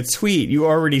even in a tweet. You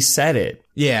already said it.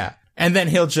 Yeah. And then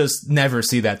he'll just never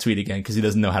see that tweet again because he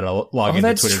doesn't know how to log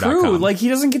into Twitter.com. That's true. Like, he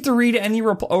doesn't get to read any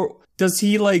reply. Or does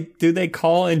he, do they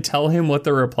call and tell him what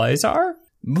the replies are?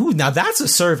 Ooh, now that's a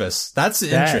service. That's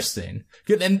interesting.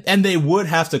 And they would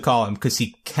have to call him because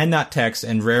he cannot text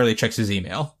and rarely checks his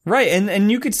email. Right.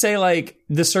 And you could say,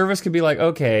 the service could be like,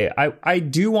 okay, I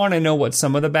do want to know what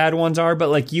some of the bad ones are,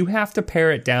 but, you have to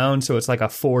pare it down so it's like a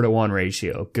 4-to-1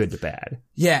 ratio, good to bad.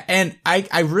 Yeah, and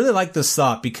I really like this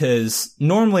thought because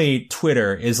normally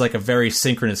Twitter is like a very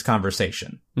synchronous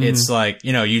conversation. Mm-hmm. It's like,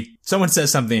 someone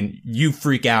says something, you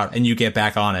freak out and you get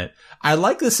back on it. I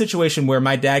like the situation where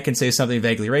my dad can say something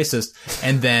vaguely racist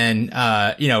and then,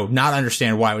 not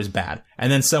understand why it was bad.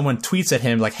 And then someone tweets at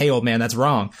him like, hey, old man, that's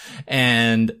wrong.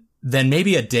 And then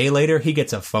maybe a day later, he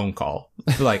gets a phone call.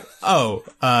 Like, oh,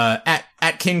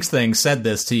 at King's Thing said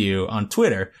this to you on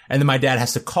Twitter. And then my dad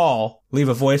has to call, leave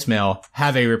a voicemail,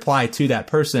 have a reply to that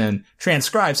person,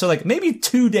 transcribe. So maybe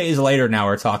 2 days later now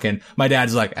we're talking. My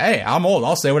dad's like, hey, I'm old.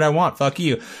 I'll say what I want. Fuck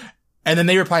you. And then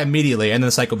they reply immediately, and then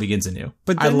the cycle begins anew.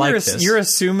 But then you're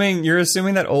assuming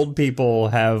that old people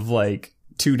have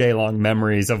 2-day-long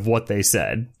memories of what they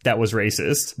said that was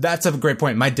racist. That's a great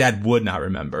point. My dad would not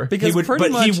remember. Because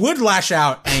he would lash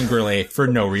out angrily for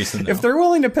no reason. Though. If they're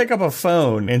willing to pick up a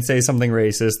phone and say something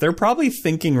racist, they're probably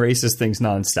thinking racist things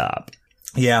nonstop.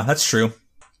 Yeah, that's true.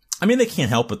 I mean, they can't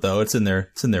help it though. It's in their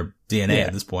DNA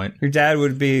at this point. Your dad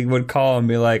would call and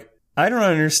be like, I don't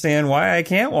understand why I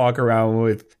can't walk around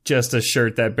with just a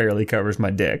shirt that barely covers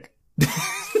my dick.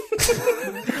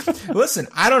 Listen,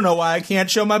 I don't know why I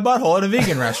can't show my butthole at a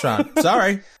vegan restaurant.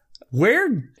 Sorry.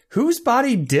 Whose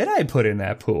body did I put in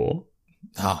that pool?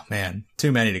 Oh, man.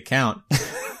 Too many to count.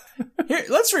 Here,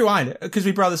 let's rewind, because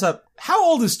we brought this up. How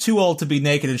old is too old to be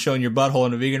naked and showing your butthole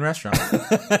in a vegan restaurant?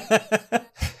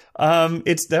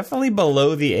 It's definitely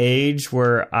below the age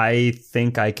where I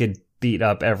think I could beat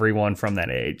up everyone from that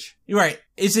age. You're right.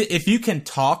 Is it if you can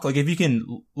talk, if you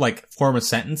can form a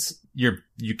sentence, you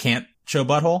can't show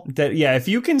butthole? If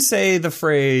you can say the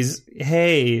phrase,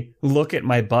 hey, look at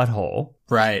my butthole.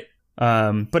 Right.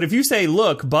 But if you say,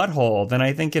 look, butthole, then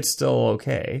I think it's still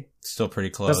okay. Still pretty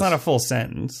close. That's not a full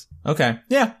sentence. Okay.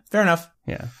 Yeah, fair enough.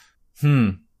 Yeah.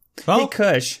 Well, hey,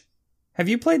 Kush, have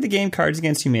you played the game Cards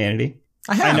Against Humanity?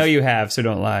 I have. I know you have, so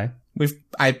don't lie.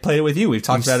 I played it with you. We've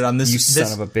talked about it on this. You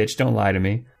son of a bitch! Don't lie to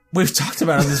me. We've talked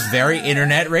about it on this very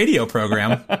internet radio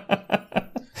program.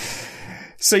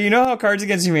 So you know how Cards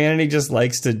Against Humanity just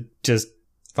likes to just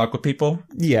fuck with people?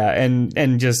 Yeah,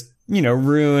 and just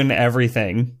ruin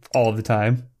everything all the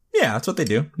time. Yeah, that's what they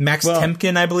do. Max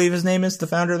Temkin, I believe his name is, the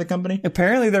founder of the company.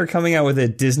 Apparently, they're coming out with a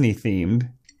Disney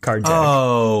themed card deck.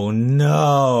 Oh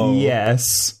no!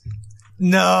 Yes.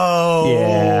 No.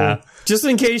 Yeah. Just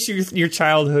in case your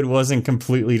childhood wasn't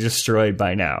completely destroyed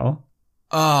by now.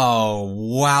 Oh,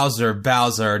 wowzer,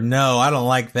 Bowser. No, I don't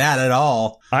like that at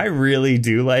all. I really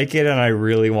do like it, and I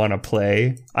really want to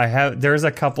play. There's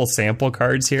a couple sample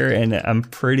cards here, and I'm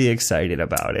pretty excited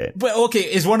about it. But, okay,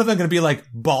 is one of them going to be like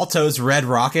Balto's Red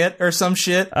Rocket or some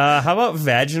shit? How about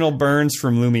Vaginal Burns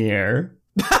from Lumiere?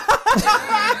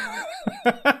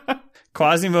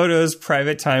 Quasimodo's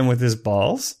Private Time with His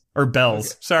Balls? Or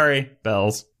Bells. Okay. Sorry,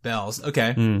 Bells. Bells.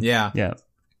 Okay. Yeah. Yeah.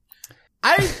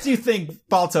 I do think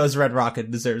Balto's Red Rocket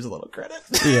deserves a little credit.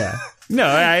 Yeah. No,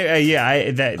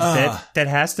 that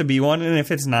has to be one, and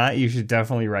if it's not, you should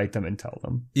definitely write them and tell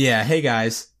them. Yeah. Hey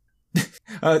guys.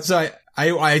 So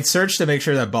I searched to make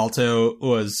sure that Balto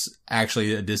was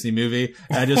actually a Disney movie.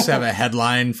 And I just have a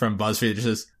headline from BuzzFeed that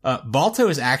says, Balto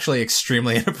is actually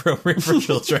extremely inappropriate for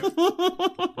children.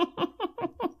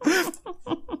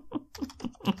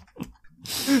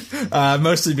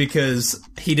 Mostly because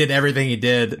he did everything he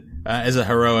did as a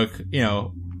heroic,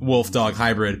 wolf dog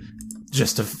hybrid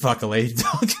just to fuck a lady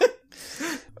dog.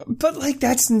 But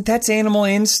that's animal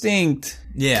instinct.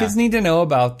 Yeah. Kids need to know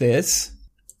about this.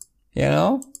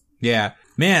 Yeah.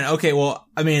 Man, okay, well,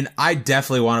 I mean, I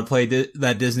definitely want to play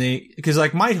that Disney, because,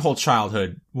 like, my whole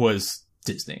childhood was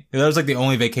Disney. That was, like, the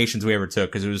only vacations we ever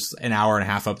took, because it was an hour and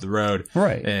a half up the road.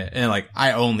 Right. And, like,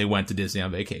 I only went to Disney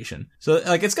on vacation. So,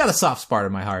 like, it's got a soft spot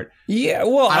in my heart. Yeah,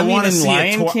 well, I want to see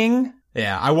Lion King.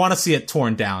 Yeah, I want to see it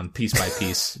torn down piece by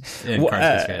piece in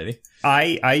Carson Kennedy.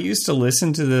 I used to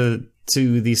listen to the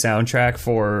soundtrack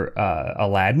for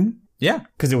Aladdin. Yeah.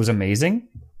 Because it was amazing.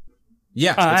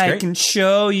 Yeah, it's great. I can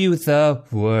show you the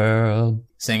world.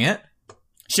 Sing it.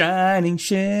 Shining,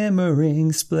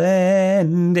 shimmering,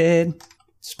 splendid.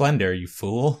 Splendor, you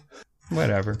fool.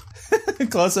 Whatever.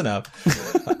 Close enough.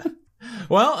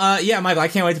 Well, yeah, Michael, I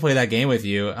can't wait to play that game with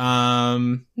you.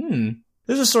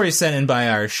 There's a story sent in by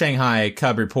our Shanghai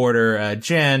Cub reporter,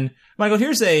 Jen. Michael,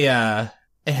 here's a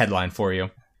headline for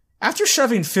you. After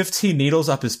shoving 15 needles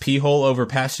up his pee hole over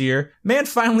past year, man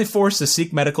finally forced to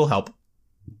seek medical help.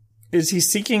 Is he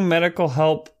seeking medical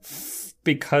help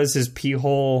because his pee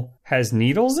hole has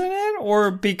needles in it,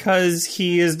 or because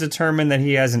he is determined that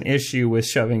he has an issue with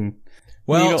shoving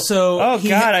needles? So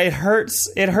God, it hurts.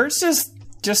 It hurts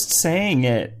just saying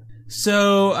it.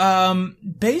 So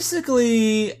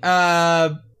basically,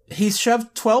 he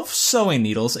shoved 12 sewing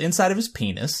needles inside of his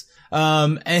penis.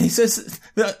 And he says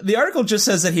the article just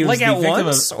says that he was like the at victim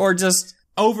once, or just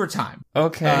over time.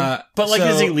 Okay, but like,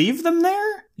 does he leave them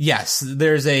there? Yes,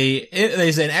 there's an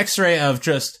X-ray of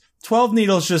just 12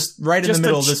 needles just right in the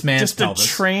middle of this man's pelvis.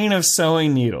 Just a train of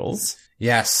sewing needles.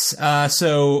 Yes.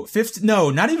 So 50, no,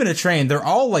 not even a train. They're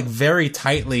all like very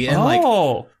tightly and like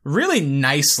really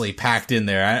nicely packed in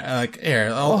there.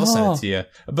 I'll send it to you.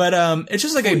 But it's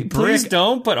just like a brick. Please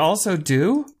don't, but also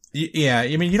do. Yeah,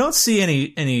 I mean, you don't see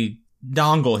any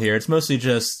dongle here. It's mostly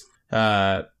just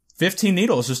 15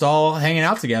 needles just all hanging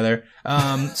out together.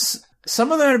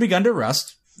 Some of them have begun to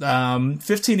rust.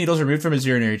 15 needles removed from his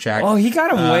urinary tract. Oh, he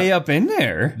got them way up in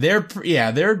there. They're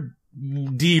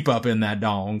deep up in that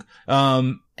dong.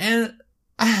 It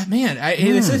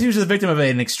says he was the victim of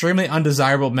an extremely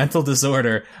undesirable mental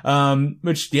disorder.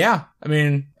 Which, yeah, I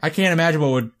mean, I can't imagine what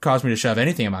would cause me to shove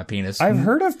anything in my penis. I've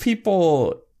heard of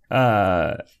people,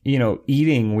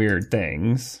 eating weird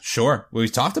things. Sure.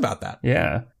 We've talked about that.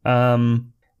 Yeah.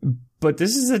 But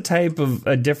this is a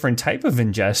different type of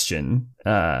ingestion.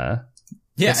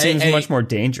 It seems much more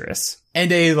dangerous.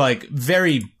 And a, like,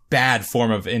 very bad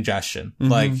form of ingestion.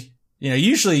 Mm-hmm. Like,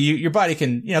 usually your body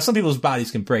can, some people's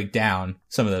bodies can break down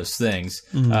some of those things.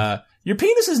 Mm-hmm. Your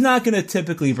penis is not going to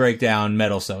typically break down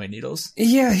metal sewing needles.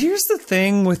 Yeah, here's the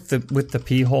thing with the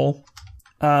pee hole.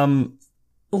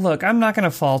 Look, I'm not going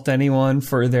to fault anyone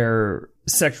for their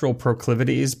sexual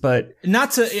proclivities, but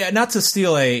not to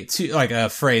steal a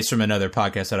phrase from another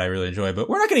podcast that I really enjoy, but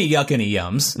we're not going to yuck any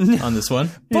yums on this one.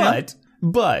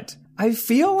 But I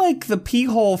feel like the pee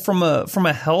hole from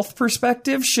a health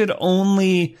perspective should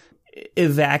only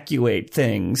evacuate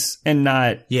things and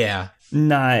not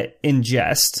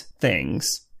ingest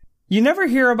things. You never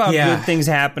hear about good things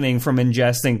happening from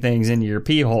ingesting things into your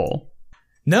pee hole.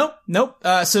 Nope.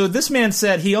 So this man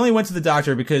said he only went to the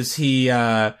doctor because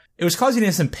it was causing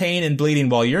him some pain and bleeding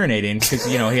while urinating because,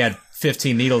 he had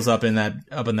 15 needles up in that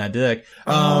dick.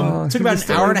 Took about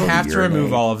an hour and a half to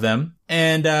remove all of them.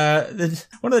 And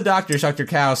one of the doctors, Dr.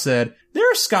 Cow, said,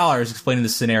 there are scholars explaining the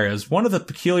scenarios. One of the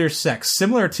peculiar sects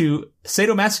similar to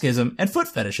sadomasochism and foot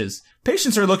fetishes.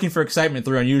 Patients are looking for excitement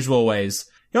through unusual ways.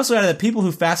 He also added that people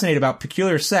who fascinate about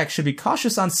peculiar sex should be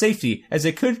cautious on safety, as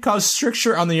it could cause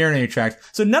stricture on the urinary tract.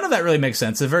 So none of that really makes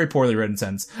sense. It's a very poorly written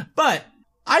sentence. But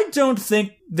I don't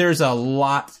think there's a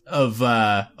lot of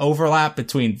overlap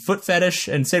between foot fetish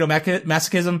and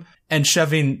sadomasochism and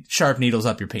shoving sharp needles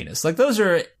up your penis. Like, those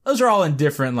are all in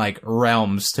different, like,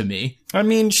 realms to me. I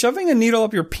mean, shoving a needle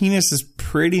up your penis is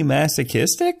pretty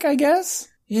masochistic, I guess.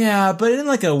 Yeah, but in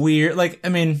like a weird, like, I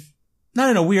mean, not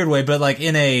in a weird way, but like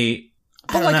in a,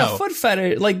 but like a foot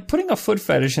fetish, like putting a foot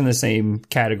fetish in the same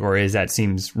category as that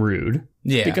seems rude.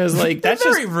 Yeah. Because like that's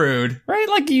very rude. Right?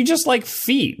 Like you just like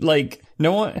feet. Like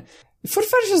no one foot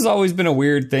fetish has always been a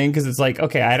weird thing because it's like,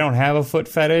 okay, I don't have a foot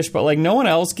fetish, but like no one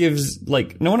else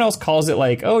calls it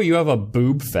like, oh, you have a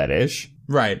boob fetish.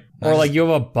 Right. Or like you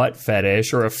have a butt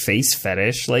fetish or a face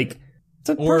fetish. Like it's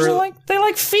a person like they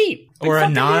like feet. Like, or a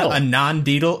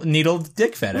non-needle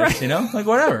dick fetish, right. Like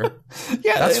whatever.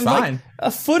 Yeah, that's fine. Like, a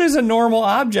foot is a normal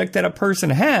object that a person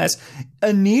has.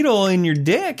 A needle in your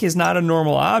dick is not a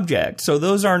normal object, so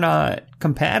those are not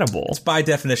compatible. It's by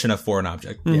definition a foreign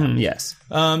object. Mm-hmm, yes.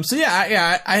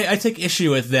 I take issue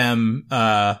with them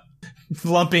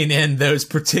lumping in those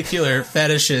particular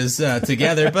fetishes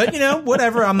together. But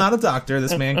whatever. I'm not a doctor.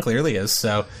 This man clearly is.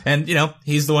 So, and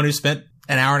he's the one who spent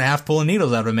an hour and a half pulling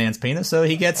needles out of a man's penis, so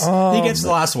he gets the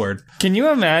last word. Can you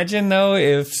imagine though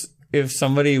if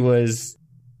somebody was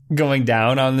going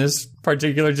down on this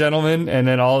particular gentleman and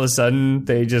then all of a sudden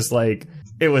they just like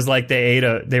it was like they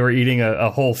were eating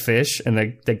a whole fish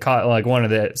and they caught like one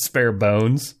of the spare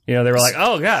bones. You know, they were like,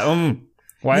 oh god,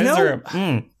 why is there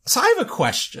So I have a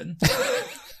question.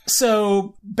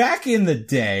 So back in the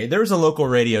day, there was a local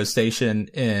radio station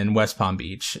in West Palm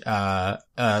Beach, like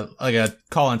a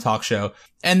call-in talk show,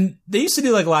 and they used to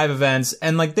do like live events,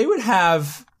 and like they would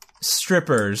have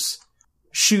strippers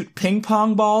shoot ping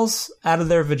pong balls out of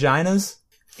their vaginas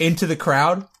into the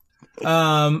crowd.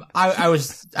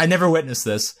 I never witnessed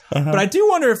this, but I do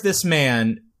wonder if this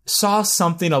man saw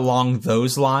something along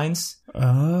those lines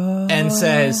and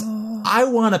says, I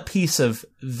want a piece of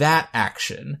that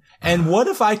action. And what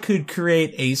if I could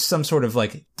create some sort of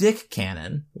like dick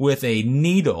cannon with a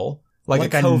needle,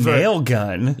 like a covert nail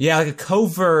gun? Yeah, like a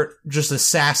covert, just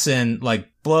assassin, like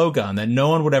blowgun that no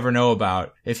one would ever know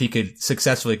about if he could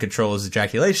successfully control his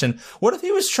ejaculation. What if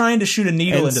he was trying to shoot a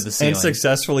needle into the ceiling and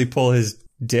successfully pull his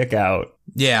dick out?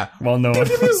 Yeah, while no one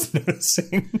was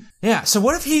noticing. Yeah. So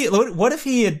what if he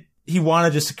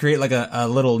wanted just to create like a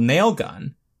little nail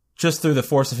gun? Just through the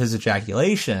force of his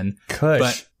ejaculation.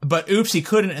 Kush. But oops, he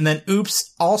couldn't. And then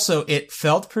oops, also it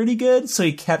felt pretty good. So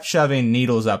he kept shoving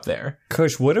needles up there.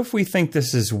 Kush, what if we think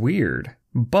this is weird,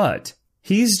 but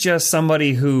he's just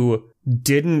somebody who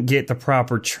didn't get the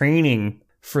proper training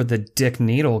for the dick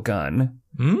needle gun.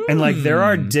 And like there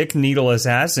are dick needle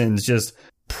assassins just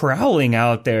prowling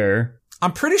out there.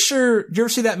 I'm pretty sure, did you ever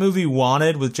see that movie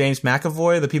Wanted with James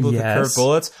McAvoy, the people with the curved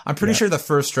bullets? I'm pretty sure the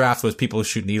first draft was people who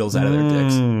shoot needles out of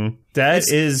their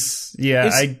dicks.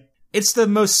 It's the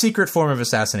most secret form of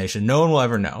assassination. No one will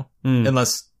ever know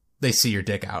unless they see your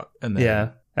dick out. And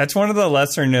then, that's one of the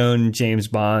lesser known James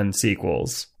Bond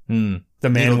sequels. The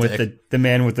man with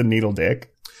the needle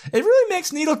dick. It really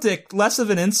makes needle dick less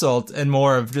of an insult and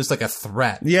more of just like a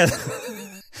threat. Yeah.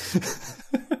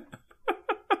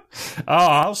 Oh,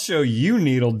 I'll show you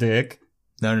needle dick.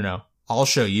 No. I'll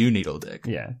show you needle dick.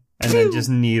 Yeah. And then just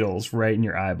needles right in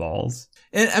your eyeballs.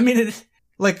 And I mean, it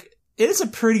is a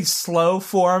pretty slow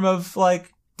form of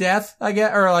like death, I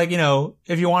guess. Or like, you know,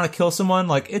 if you want to kill someone,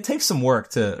 like it takes some work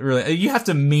to really, you have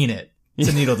to mean it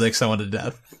to needle dick someone to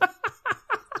death.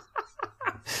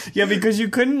 Yeah, because you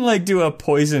couldn't like do a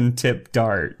poison tip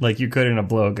dart like you could in a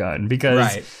blowgun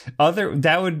because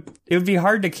it would be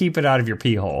hard to keep it out of your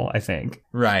pee hole, I think.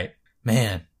 Right.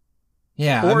 Man.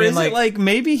 Yeah. Or is it like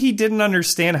maybe he didn't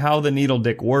understand how the needle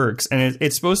dick works and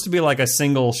it's supposed to be like a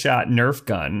single shot Nerf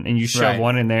gun and you shove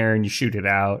one in there and you shoot it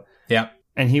out. Yep.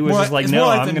 And he was just like, it's no, more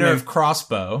like I'm the Nerf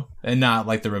crossbow and not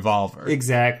like the revolver.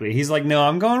 Exactly. He's like, no,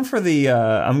 I'm going for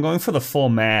the full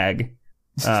mag.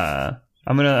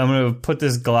 I'm gonna put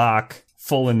this Glock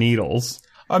full of needles.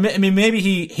 I mean, maybe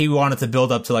he wanted to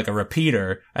build up to like a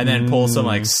repeater and then pull some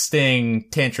like Sting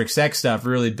tantric sex stuff,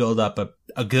 really build up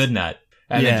a good nut,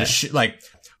 and then just shoot, like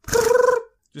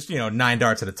just 9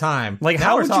 darts at a time. Like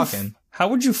now we're talking. How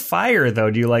would you fire though?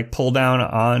 Do you like pull down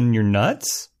on your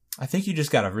nuts? I think you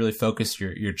just gotta really focus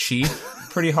your chi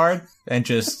pretty hard and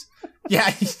just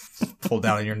pull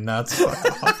down on your nuts.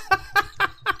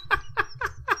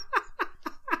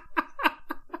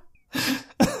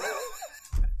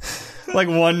 Like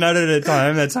one nut at a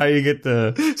time. That's how you get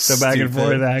the back and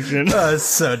forth action. Oh, it's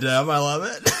so dumb. I love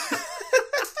it.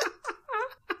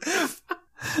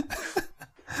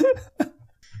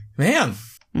 Man.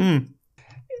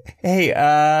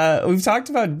 Hey, we've talked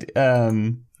about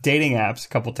dating apps a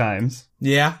couple times.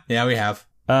 Yeah, we have.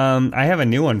 I have a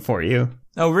new one for you.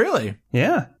 Oh, really?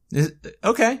 Yeah.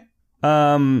 Okay.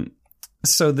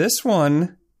 So this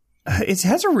one, it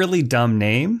has a really dumb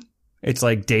name. It's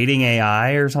like Dating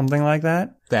AI or something like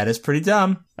that. That is pretty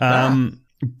dumb.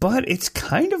 But it's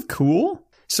kind of cool.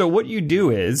 So what you do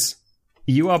is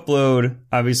you upload,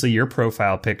 obviously, your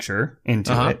profile picture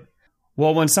into it.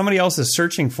 Well, when somebody else is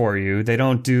searching for you, they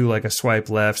don't do like a swipe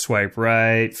left, swipe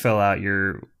right, fill out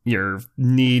your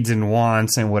needs and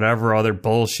wants and whatever other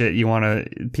bullshit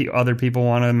other people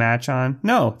want to match on.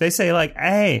 No, they say like,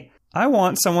 hey, I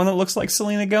want someone that looks like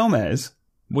Selena Gomez.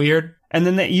 Weird. And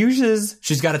then that uses...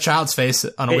 She's got a child's face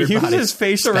on a weird body. It uses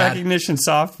facial recognition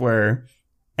software,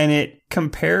 and it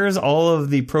compares all of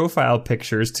the profile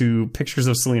pictures to pictures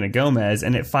of Selena Gomez,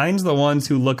 and it finds the ones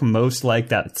who look most like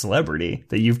that celebrity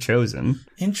that you've chosen.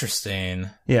 Interesting.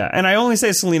 Yeah, and I only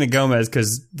say Selena Gomez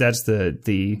because that's the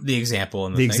example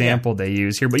in the example they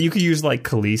use here. But you could use like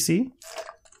Khaleesi.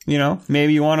 You know,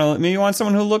 maybe you want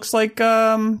someone who looks like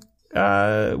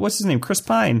what's his name, Chris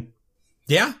Pine.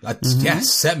 Yeah, yeah,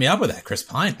 set me up with that, Chris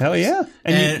Pine. Hell yeah.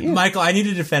 And Michael, I need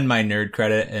to defend my nerd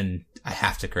credit, and I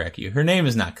have to correct you. Her name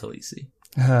is not Khaleesi.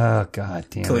 Oh, god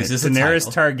damn Khaleesi is it.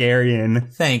 Daenerys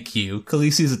Targaryen. Thank you.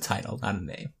 Khaleesi is a title, not a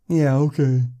name. Yeah,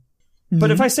 okay.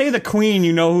 But if I say the queen,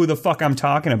 you know who the fuck I'm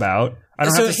talking about. I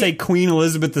don't have to say Queen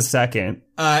Elizabeth II.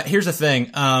 Here's the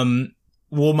thing.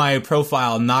 Will my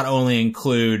profile not only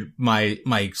include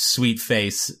my sweet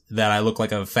face that I look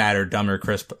like a fatter, dumber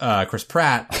Chris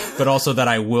Pratt, but also that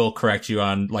I will correct you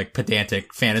on like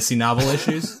pedantic fantasy novel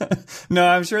issues? No,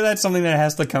 I'm sure that's something that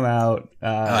has to come out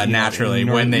naturally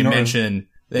when they mention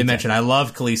I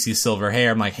love Khaleesi's silver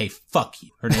hair. I'm like, hey, fuck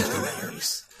you. Her name's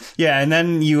Daenerys. Yeah, and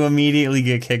then you immediately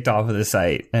get kicked off of the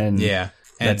site, and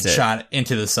and shot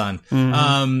into the sun.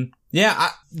 Mm-hmm.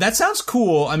 That sounds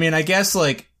cool. I mean, I guess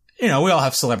like, you know, we all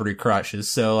have celebrity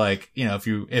crushes. So like, you know,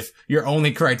 if your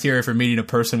only criteria for meeting a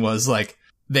person was like,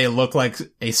 they look like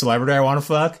a celebrity I want to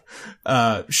fuck,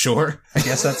 sure. I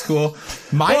guess that's cool.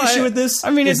 My issue with this,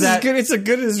 I mean, it's as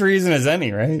good as reason as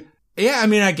any, right? Yeah, I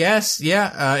mean, I guess,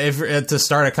 yeah. If to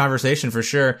start a conversation for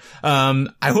sure.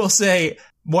 I will say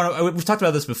we've talked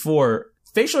about this before.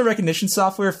 Facial recognition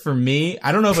software for me,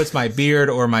 I don't know if it's my beard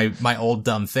or my old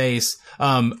dumb face.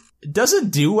 Doesn't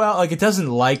do well. Like, it doesn't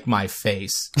like my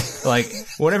face. Like,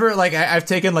 whenever, like, I've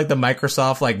taken, like, the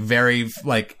Microsoft, like, very,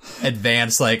 like,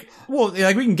 advanced, like, well,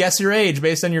 like, we can guess your age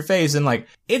based on your face, and, like,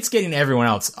 it's getting everyone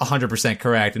else 100%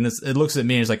 correct, and it looks at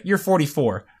me and it's like, you're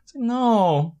 44. It's like,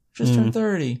 no, just turned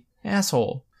 30.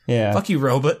 Asshole. Yeah. Fuck you,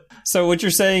 robot. So what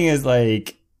you're saying is,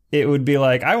 like, it would be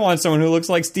like, I want someone who looks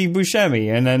like Steve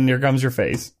Buscemi, and then here comes your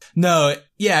face. No,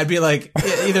 yeah, it'd be like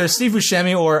either Steve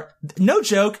Buscemi or, no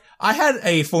joke, I had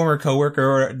a former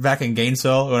coworker back in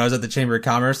Gainesville when I was at the Chamber of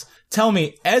Commerce tell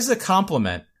me as a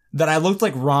compliment that I looked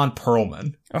like Ron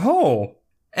Perlman. Oh.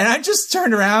 And I just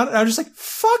turned around and I was just like,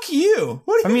 fuck you.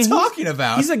 What are you talking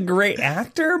about? He's a great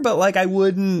actor, but like I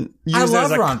wouldn't use it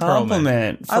as a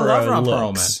compliment for I love Ron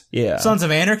looks. Perlman. Yeah. Sons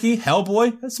of Anarchy,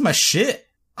 Hellboy, that's my shit.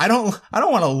 I don't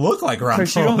want to look like Ron Perlman.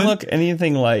 Because you don't look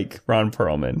anything like Ron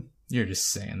Perlman. You're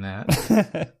just saying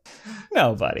that.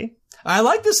 No, buddy. I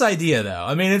like this idea though.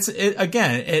 I mean,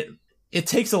 it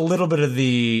takes a little bit of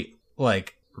the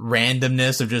like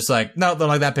randomness of just like, no, don't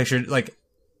like that picture. Like,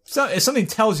 so if something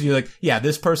tells you like, yeah,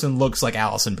 this person looks like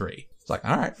Alison Brie. It's like,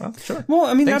 all right, well, sure. Well,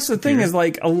 I mean, that's the thing is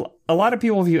like a lot of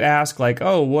people, if you ask like,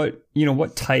 oh,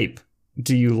 what type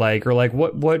do you like? Or like,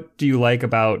 what do you like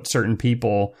about certain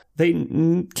people? They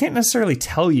can't necessarily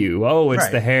tell you, oh, it's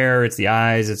the hair, it's the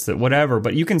eyes, it's the whatever.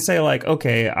 But you can say like,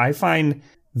 okay, I find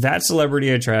that celebrity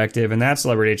attractive and that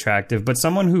celebrity attractive, but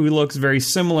someone who looks very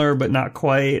similar but not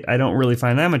quite, I don't really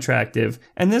find them attractive.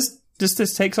 And this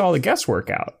takes all the guesswork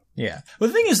out. Yeah. Well,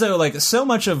 the thing is though, like so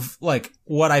much of like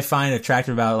what I find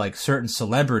attractive about like certain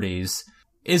celebrities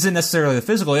isn't necessarily the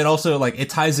physical. It also like it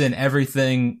ties in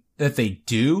everything that they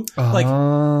do. Like,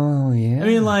 oh yeah. I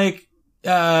mean, like,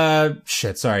 Anna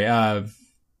Kendrick.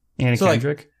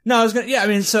 Like, no, I was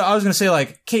gonna say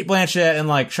like Cate Blanchett and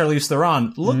like Charlize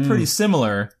Theron look pretty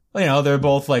similar. You know, they're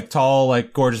both like tall,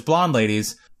 like gorgeous blonde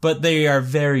ladies, but they are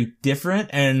very different.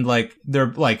 And like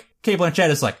they're like Cate Blanchett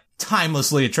is like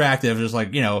timelessly attractive, just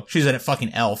like, you know, she's a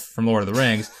fucking elf from Lord of the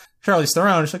Rings. Charlize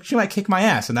Theron, she's like, she might kick my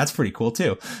ass, and that's pretty cool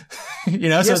too. You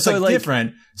know, so it's like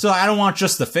different. So I don't want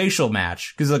just the facial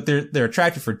match because like they're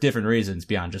attractive for different reasons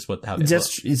beyond just how they look.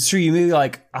 It's true. You mean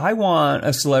like I want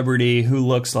a celebrity who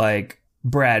looks like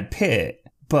Brad Pitt,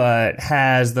 but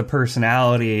has the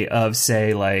personality of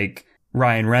say like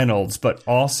Ryan Reynolds, but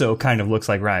also kind of looks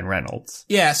like Ryan Reynolds.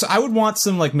 Yeah, so I would want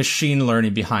some like machine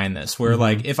learning behind this, where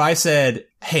like if I said,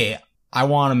 hey, I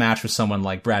want to match with someone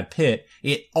like Brad Pitt,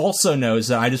 it also knows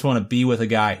that I just want to be with a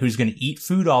guy who's going to eat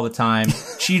food all the time,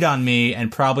 cheat on me,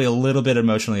 and probably a little bit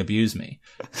emotionally abuse me.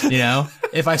 You know?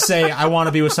 If I say I want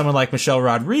to be with someone like Michelle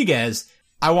Rodriguez,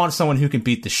 I want someone who can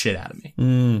beat the shit out of me.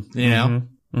 You know?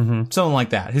 Someone like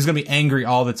that, who's going to be angry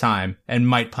all the time and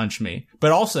might punch me.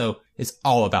 But also, it's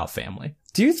all about family.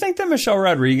 Do you think that Michelle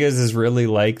Rodriguez is really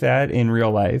like that in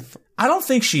real life? I don't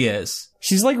think she is.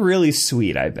 She's like really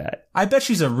sweet, I bet. I bet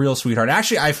she's a real sweetheart.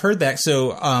 Actually, I've heard that.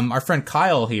 So, our friend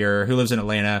Kyle here, who lives in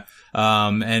Atlanta,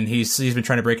 and he's been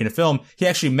trying to break into film. He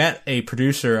actually met a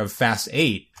producer of Fast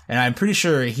 8, and I'm pretty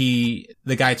sure the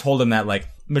guy told him that like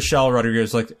Michelle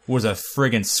Rodriguez like was a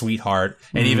friggin' sweetheart,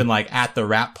 and even like at the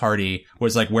rap party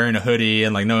was like wearing a hoodie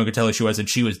and like no one could tell who she was, and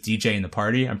she was DJing the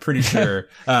party. I'm pretty sure.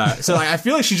 So like, I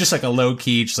feel like she's just like a low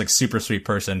key, just like super sweet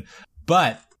person.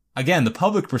 But again, the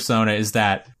public persona is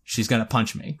that she's gonna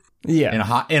punch me. Yeah.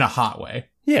 In a hot way.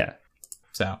 Yeah.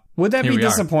 So would that be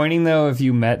disappointing though if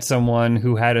you met someone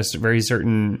who had a very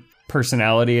certain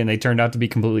personality and they turned out to be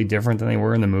completely different than they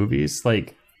were in the movies.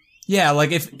 Like, yeah,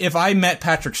 like if I met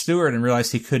Patrick Stewart and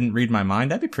realized he couldn't read my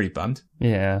mind, I'd be pretty bummed.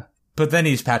 Yeah. But then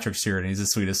he's Patrick Stewart and he's the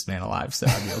sweetest man alive, so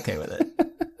I'd be okay with it.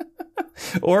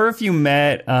 Or if you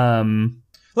met,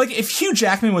 like if Hugh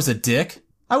Jackman was a dick,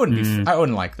 I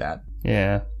wouldn't like that.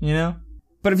 Yeah. You know?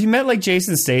 But if you met like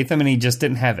Jason Statham and he just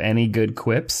didn't have any good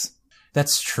quips.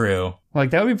 That's true.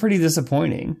 Like that would be pretty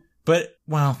disappointing. But,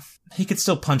 well, he could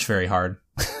still punch very hard.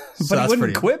 But he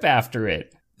wouldn't quip after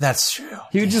it. That's true.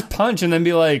 He would just punch and then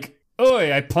be like,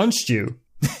 "Oi, I punched you."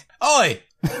 Oi!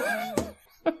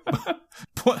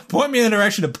 Point me in the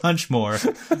direction to punch more.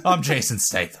 I'm Jason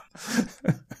Statham.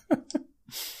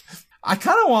 I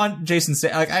kind of want Jason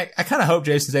Statham. Like, I kind of hope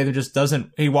Jason Statham just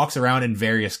doesn't. He walks around in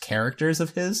various characters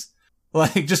of his.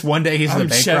 Like, just one day he's the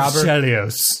bank Chef robber.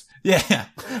 Chelios. Yeah.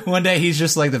 One day he's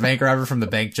just like the bank robber from The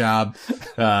Bank Job.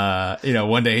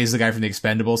 One day he's the guy from The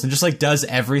Expendables and just like does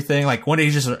everything. Like one day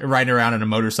he's just riding around on a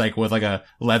motorcycle with like a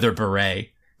leather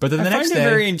beret. But then the next day, I find it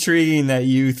very intriguing that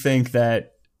you think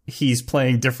that he's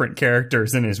playing different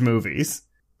characters in his movies.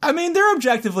 I mean, they're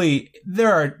objectively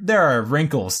there are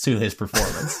wrinkles to his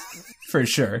performance. For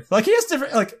sure. Like he has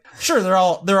different sure they're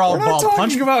all We're not bald talking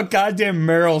punch. about goddamn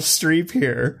Meryl Streep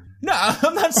here. No,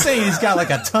 I'm not saying he's got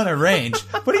like a ton of range,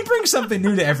 but he brings something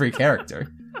new to every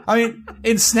character. I mean,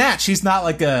 in Snatch, he's not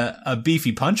like a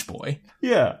beefy punch boy.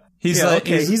 Yeah. He's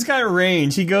he's got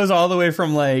range. He goes all the way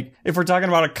from like, if we're talking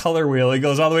about a color wheel, he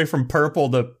goes all the way from purple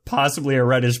to possibly a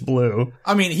reddish blue.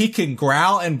 I mean, he can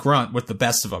growl and grunt with the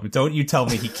best of them. Don't you tell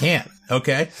me he can't,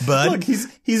 okay? Bud? Look,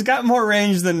 he's got more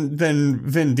range than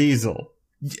Vin Diesel.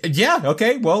 Yeah,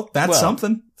 okay, well, that's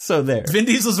something. So there. Vin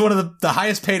Diesel's one of the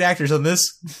highest paid actors on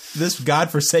this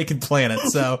godforsaken planet.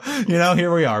 So,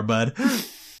 here we are, bud.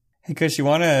 Hey, Kush, you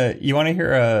wanna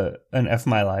hear an F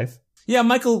My Life? Yeah,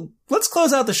 Michael, let's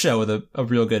close out the show with a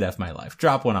real good F My Life.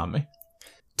 Drop one on me.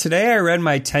 Today I read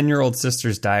my 10-year-old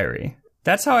sister's diary.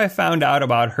 That's how I found out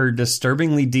about her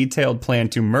disturbingly detailed plan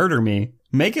to murder me,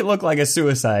 make it look like a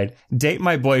suicide, date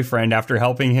my boyfriend after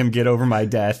helping him get over my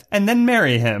death, and then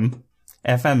marry him.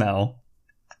 FML.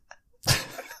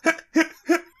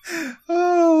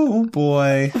 Oh,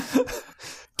 boy.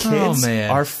 Kids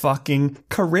are fucking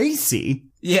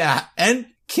crazy. Yeah, and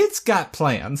kids got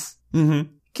plans.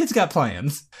 Mm-hmm. Kids got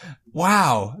plans.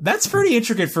 Wow, that's pretty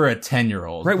intricate for a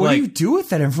 10-year-old. Right, what do you do with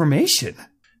that information?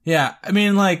 Yeah, I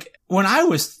mean, like, when I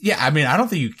don't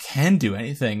think you can do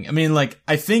anything. I mean, like,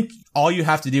 I think all you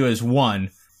have to do is,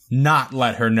 one, not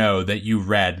let her know that you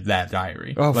read that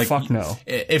diary. Oh, like, fuck no.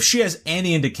 If she has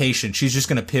any indication, she's just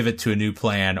going to pivot to a new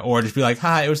plan or just be like,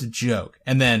 hi, it was a joke.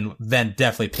 And then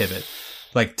definitely pivot,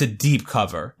 like, to deep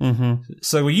cover. Mm-hmm.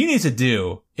 So what you need to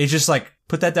do is just, like,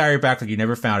 put that diary back like you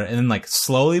never found it, and then, like,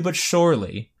 slowly but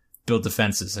surely build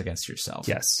defenses against yourself.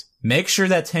 Yes. Make sure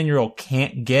that 10-year-old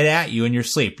can't get at you in your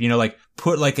sleep. Like,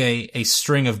 put, like, a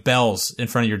string of bells in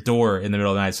front of your door in the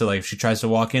middle of the night. So, like, if she tries to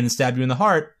walk in and stab you in the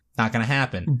heart, not gonna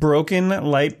happen. Broken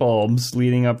light bulbs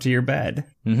leading up to your bed.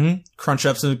 Mm-hmm. Crunch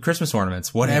up some Christmas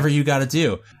ornaments. Whatever you gotta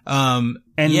do. And,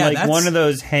 one of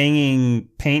those hanging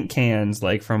paint cans,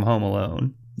 like, from Home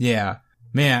Alone. Yeah.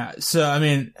 Man, so, I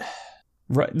mean...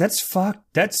 Right,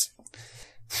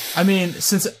 I mean,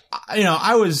 since,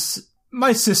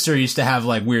 my sister used to have,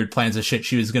 like, weird plans of shit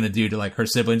she was gonna do to, like, her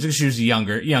siblings, because she was the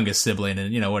youngest sibling,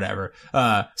 and, whatever.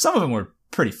 Some of them were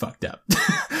pretty fucked up.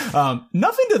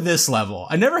 Nothing to this level.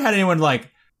 I never had anyone, like,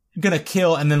 gonna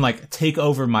kill and then, like, take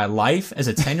over my life as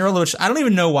a 10-year-old, which I don't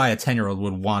even know why a 10-year-old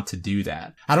would want to do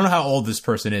that. I don't know how old this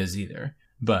person is either,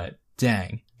 but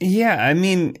dang. Yeah, I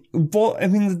mean,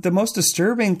 the most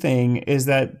disturbing thing is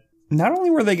that not only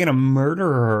were they going to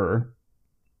murder her,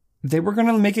 they were going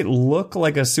to make it look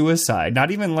like a suicide.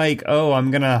 Not even like, oh,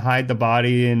 I'm going to hide the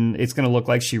body and it's going to look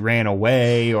like she ran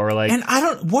away or like... And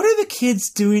what are the kids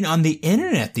doing on the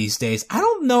internet these days? I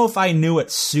don't know if I knew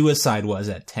what suicide was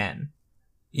at 10.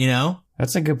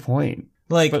 That's a good point.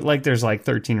 But there's like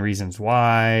 13 Reasons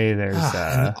Why. There's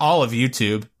all of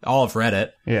YouTube, all of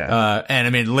Reddit. Yeah. And I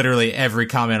mean, literally every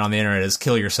comment on the internet is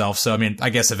kill yourself. So, I mean, I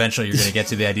guess eventually you're going to get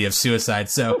to the idea of suicide.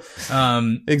 So,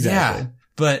 exactly. Yeah.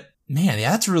 But man,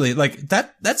 yeah, that's really like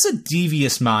that's a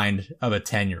devious mind of a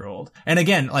 10-year-old. And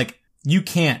again, like you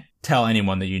can't tell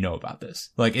anyone that you know about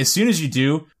this. Like as soon as you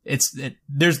do,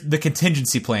 there's the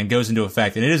contingency plan goes into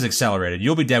effect and it is accelerated.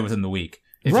 You'll be dead within the week.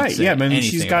 Right, yeah. I mean,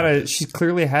 she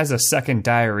clearly has a second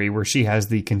diary where she has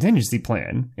the contingency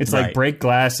plan. It's like break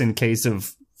glass in case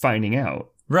of finding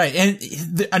out. Right.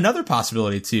 And another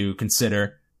possibility to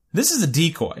consider, this is a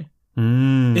decoy.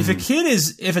 If a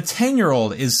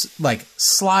 10-year-old is like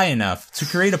sly enough to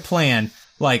create a plan,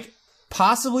 like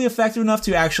possibly effective enough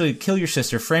to actually kill your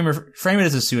sister, frame it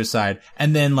as a suicide,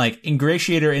 and then like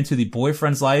ingratiate her into the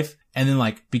boyfriend's life, and then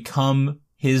like become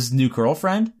his new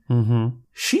girlfriend. Mm-hmm.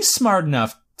 She's smart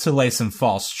enough to lay some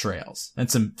false trails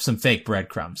and some fake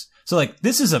breadcrumbs. So like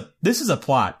this is a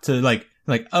plot to like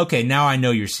okay, now I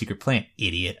know your secret plan,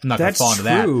 idiot. I'm not going to fall into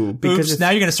that. Because now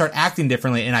you're going to start acting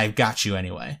differently, and I've got you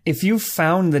anyway. If you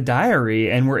found the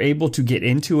diary and were able to get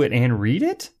into it and read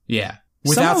it, yeah.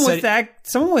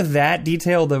 Someone with that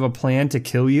detailed of a plan to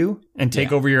kill you and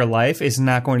take over your life is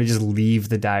not going to just leave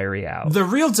the diary out. The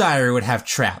real diary would have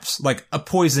traps, like a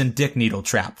poison dick needle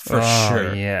trap for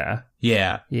sure.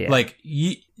 Yeah. Like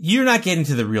you're not getting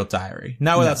to the real diary,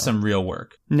 not without some real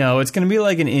work. No, it's going to be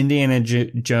like an Indiana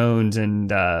Jones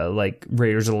and like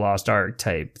Raiders of the Lost Ark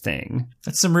type thing.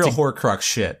 That's some real Horcrux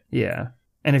shit. Yeah.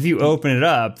 And if you open it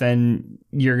up, then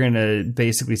you're going to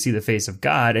basically see the face of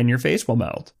God and your face will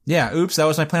melt. Yeah, oops, that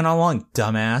was my plan all along,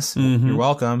 dumbass. Mm-hmm. You're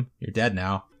welcome. You're dead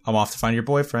now. I'm off to find your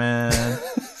boyfriend.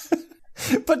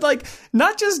 But, like,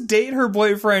 not just date her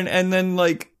boyfriend and then,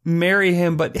 like, marry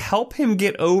him, but help him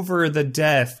get over the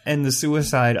death and the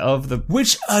suicide of the...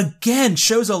 Which, again,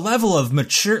 shows a level of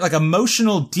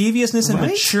emotional deviousness and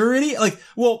maturity. Like,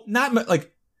 well, not,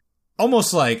 like,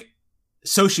 almost like...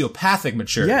 sociopathic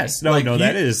maturity. Yes.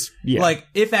 That is... Yeah. Like,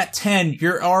 if at 10,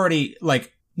 you're already,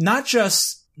 like, not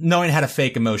just knowing how to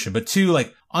fake emotion, but two,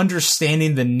 like,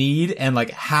 understanding the need and, like,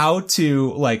 how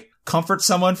to, like, comfort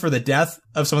someone for the death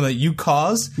of someone that you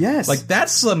caused. Yes. Like,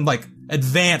 that's some, like,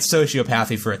 advanced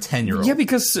sociopathy for a 10-year-old. Yeah,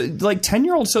 because, like,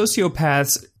 10-year-old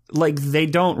sociopaths... like, they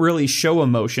don't really show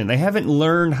emotion. They haven't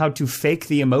learned how to fake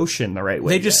the emotion the right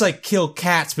way. They just, like, kill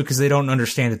cats because they don't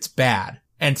understand it's bad.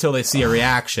 Until they see a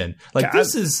reaction. Like,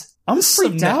 I'm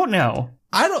freaked out now.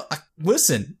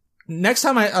 Listen, next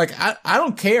time I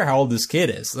don't care how old this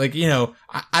kid is. Like, you know,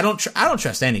 I don't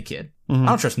trust any kid. Mm-hmm. I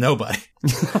don't trust nobody.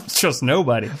 I don't trust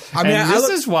nobody. I mean, this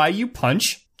is why you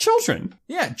punch children.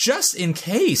 Yeah, just in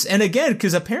case. And again,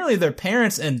 because apparently their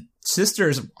parents and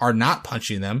sisters are not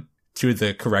punching them to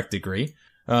the correct degree.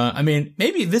 I mean,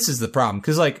 maybe this is the problem.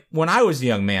 Because, like, when I was a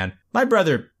young man, my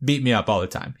brother beat me up all the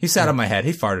time. He sat on my head.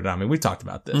 He farted on me. We talked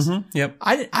about this. Mm-hmm. Yep.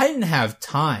 I didn't have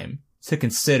time to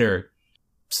consider,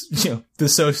 you know, the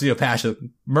sociopathic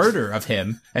murder of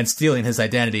him and stealing his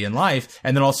identity in life,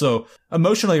 and then also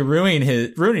emotionally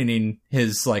ruining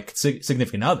his like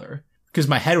significant other because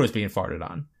my head was being farted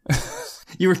on.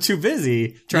 You were too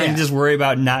busy trying to just worry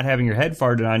about not having your head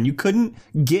farted on. You couldn't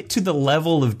get to the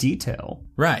level of detail.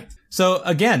 Right. So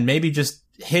again, maybe just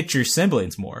hit your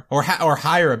siblings more, or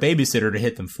hire a babysitter to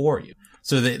hit them for you,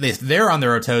 so that they're on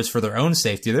their toes for their own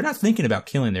safety. They're not thinking about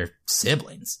killing their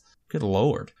siblings. Good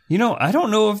Lord. You know, I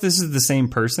don't know if this is the same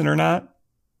person or not.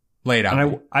 Lay it out.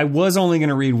 And I was only going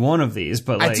to read one of these,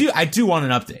 but like, I do want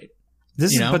an update.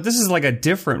 This is like a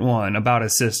different one about a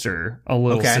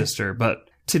little sister. But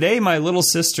today, my little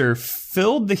sister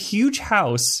filled the huge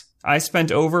house I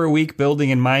spent over a week building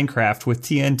in Minecraft with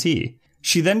TNT.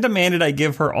 She then demanded I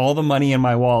give her all the money in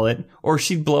my wallet, or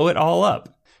she'd blow it all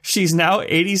up. She's now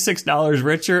 $86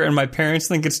 richer, and my parents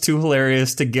think it's too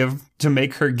hilarious to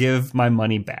make her give my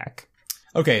money back.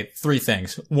 Okay, 3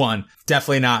 things. 1,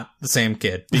 definitely not the same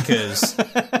kid, because...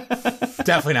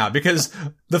 definitely not, because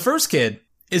the first kid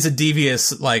is a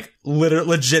devious, like,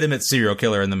 legitimate serial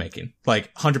killer in the making.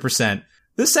 Like, 100%.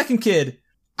 This second kid,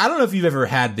 I don't know if you've ever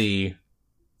had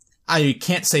I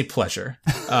can't say pleasure,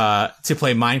 to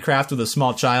play Minecraft with a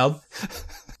small child.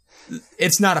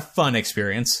 It's not a fun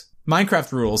experience.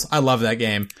 Minecraft rules. I love that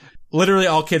game. Literally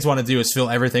all kids want to do is fill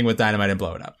everything with dynamite and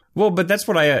blow it up. Well, but that's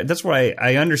what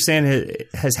I understand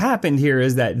has happened here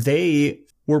is that they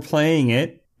were playing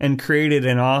it and created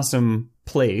an awesome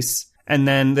place. And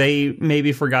then they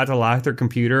maybe forgot to lock their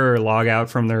computer or log out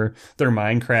from their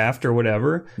Minecraft or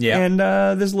whatever. Yeah. And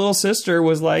this little sister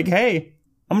was like, hey,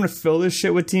 I'm going to fill this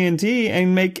shit with TNT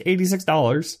and make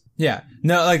 $86. Yeah.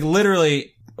 No, like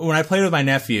literally when I played with my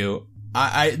nephew,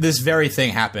 this very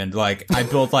thing happened. Like I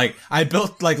built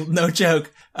no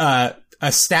joke,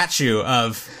 a statue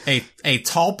of a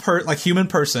tall human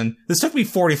person. This took me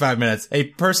 45 minutes. A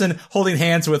person holding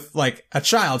hands with like a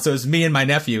child. So it was me and my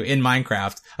nephew in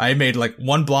Minecraft. I made like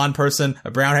one blonde person,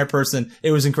 a brown hair person.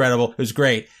 It was incredible. It was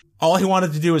great. All he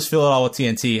wanted to do was fill it all with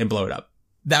TNT and blow it up.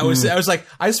 I was like,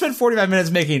 I spent 45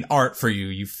 minutes making art for you,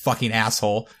 you fucking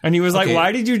asshole. And he was like,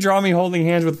 why did you draw me holding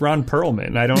hands with Ron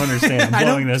Perlman? I don't understand. I'm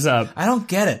blowing this up. I don't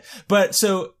get it. But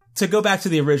so to go back to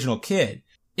the original kid,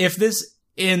 if this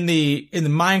in the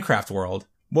Minecraft world,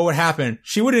 what would happen?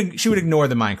 She would ignore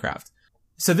the Minecraft.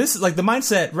 So this is like the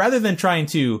mindset, rather than trying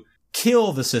to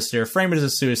kill the sister, frame it as a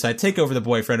suicide, take over the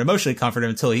boyfriend, emotionally comfort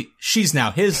him until she's now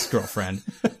his girlfriend.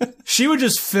 she would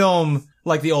just film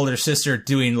like the older sister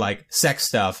doing like sex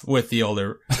stuff with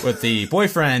the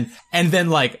boyfriend, and then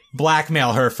like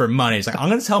blackmail her for money. It's like, I'm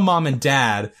going to tell mom and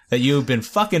dad that you've been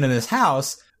fucking in this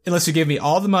house unless you give me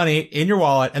all the money in your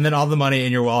wallet and then all the money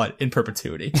in your wallet in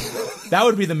perpetuity. That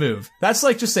would be the move. That's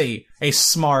like just a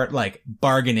smart, like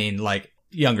bargaining, like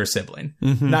younger sibling,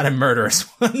 not a murderous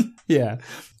one. Yeah.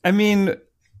 I mean,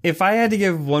 if I had to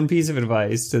give one piece of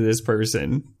advice to this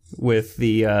person with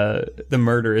the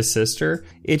murderous sister,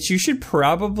 it's you should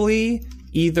probably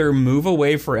either move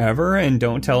away forever and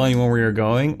don't tell anyone where you're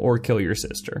going, or kill your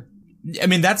sister. I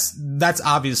mean, that's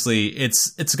obviously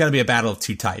it's going to be a battle of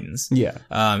two titans. Yeah.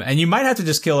 And you might have to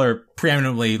just kill her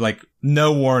preeminently, like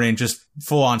no warning, just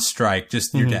full on strike,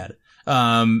 just you're dead.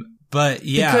 But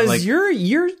yeah, because like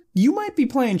you might be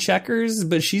playing checkers,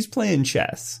 but she's playing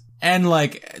chess. And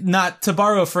like, not to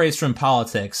borrow a phrase from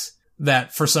politics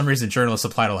that for some reason journalists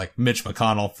apply to like Mitch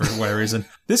McConnell for whatever reason,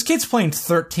 this kid's playing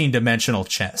 13-dimensional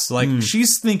chess. Like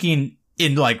she's thinking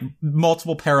in like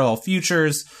multiple parallel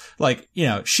futures. Like, you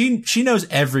know, she knows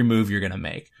every move you're going to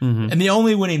make. And the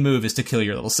only winning move is to kill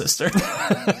your little sister.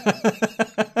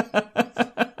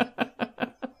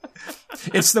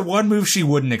 It's the one move she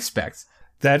wouldn't expect.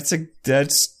 That's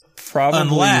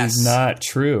probably not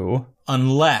true.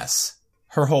 Unless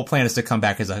her whole plan is to come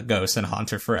back as a ghost and haunt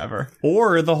her forever.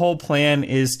 Or the whole plan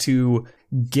is to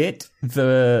get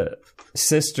the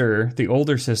sister, the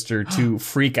older sister, to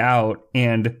freak out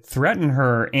and threaten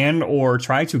her and or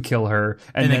try to kill her.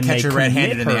 And then catch her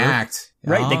red-handed in the act.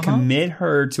 Right, they commit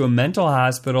her to a mental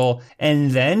hospital,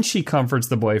 and then she comforts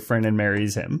the boyfriend and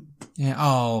marries him. Yeah.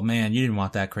 Oh, man, you didn't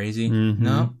want that crazy.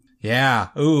 No? Yeah.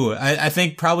 Ooh, I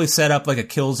think probably set up like a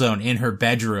kill zone in her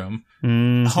bedroom.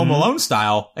 Home Alone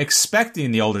style,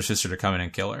 expecting the older sister to come in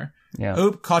and kill her. Yeah.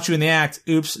 Oop, caught you in the act.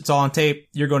 Oops, it's all on tape.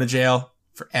 You're going to jail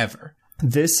forever.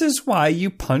 This is why you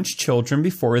punch children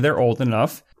before they're old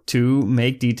enough to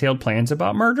make detailed plans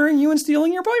about murdering you and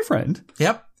stealing your boyfriend.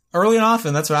 Yep. Early and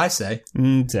often, that's what I say.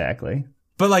 Exactly.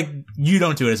 But like, you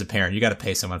don't do it as a parent. You got to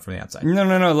pay someone from the outside.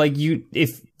 No. Like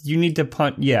if you need to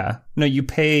punch, yeah. No, you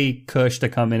pay Kush to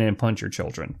come in and punch your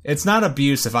children. It's not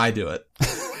abuse if I do it.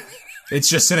 It's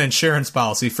just an insurance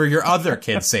policy for your other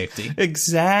kid's safety.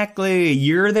 Exactly.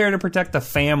 You're there to protect the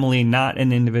family, not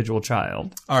an individual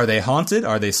child. Are they haunted?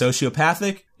 Are they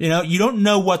sociopathic? You know, you don't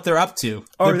know what they're up to.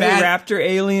 Are they raptor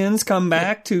aliens come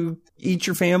back to eat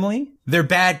your family? They're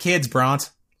bad kids, Bront.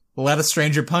 Let a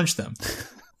stranger punch them.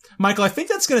 Michael, I think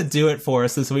that's going to do it for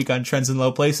us this week on Trends in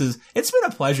Low Places. It's been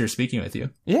a pleasure speaking with you.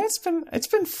 Yeah, it's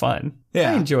been fun.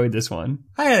 Yeah. I enjoyed this one.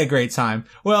 I had a great time.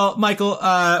 Well, Michael,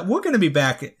 we're going to be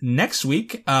back next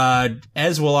week,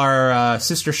 as will our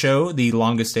sister show, The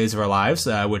Longest Days of Our Lives,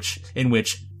 in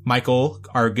which Michael,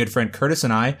 our good friend Curtis,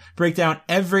 and I break down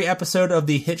every episode of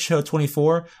the hit show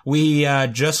 24. We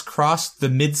just crossed the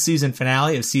mid-season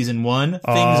finale of season 1. It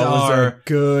was a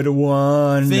good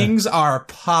one. Things are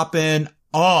popping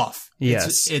off.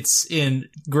 Yes. It's in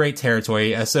great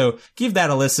territory. So give that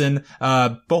a listen.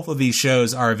 Both of these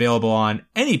shows are available on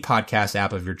any podcast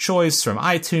app of your choice, from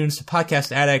iTunes to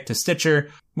Podcast Addict to Stitcher,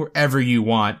 wherever you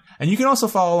want. And you can also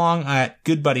follow along at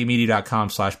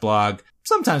goodbuddymedia.com/blog.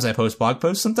 Sometimes I post blog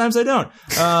posts, sometimes I don't.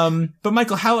 But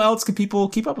Michael, how else can people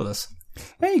keep up with us?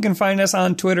 Yeah, you can find us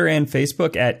on Twitter and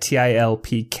Facebook at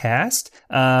TILPcast.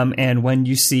 And when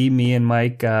you see me and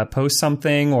Mike post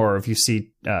something, or if you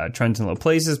see Trends in Low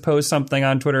Places post something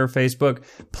on Twitter or Facebook,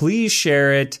 please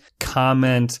share it,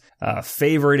 comment,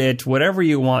 favorite it, whatever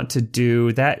you want to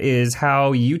do. That is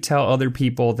how you tell other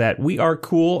people that we are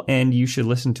cool and you should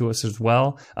listen to us as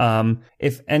well.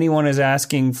 If anyone is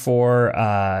asking for,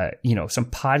 some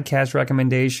podcast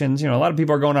recommendations, a lot of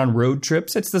people are going on road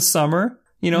trips. It's the summer.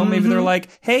 Maybe they're like,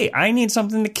 hey, I need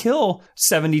something to kill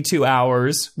 72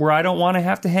 hours where I don't want to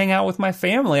have to hang out with my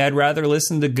family. I'd rather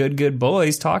listen to good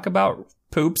boys talk about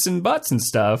poops and butts and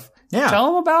stuff. Yeah. Tell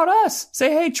them about us.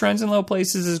 Say, hey, Trends in Low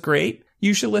Places is great.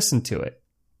 You should listen to it.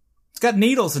 It's got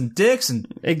needles and dicks and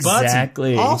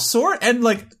exactly. Butts and all sort. And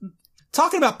like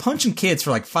talking about punching kids for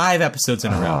like 5 episodes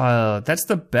in a row. That's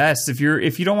the best. If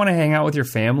you don't want to hang out with your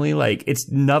family, like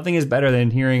nothing is better than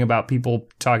hearing about people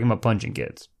talking about punching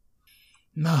kids.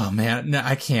 Oh, man. No,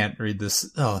 I can't read this.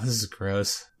 Oh, this is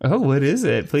gross. Oh, what is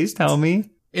it? Please tell me.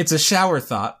 It's a shower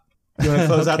thought. You want to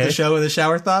close out the show with a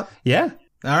shower thought? Yeah.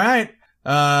 All right.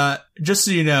 Just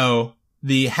so you know,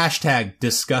 the hashtag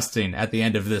disgusting at the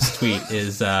end of this tweet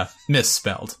is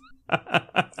misspelled.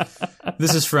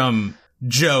 This is from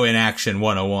Joe in Action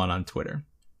 101 on Twitter.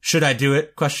 Should I do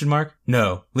it? ?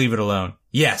 No. Leave it alone.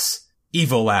 Yes.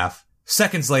 Evil laugh.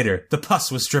 Seconds later, the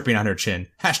pus was dripping on her chin.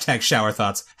 Hashtag shower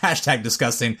thoughts. Hashtag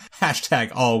disgusting.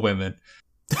 Hashtag all women.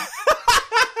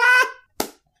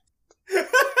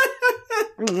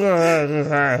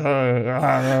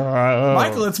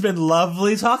 Michael, it's been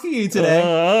lovely talking to you today.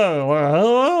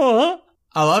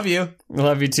 I love you.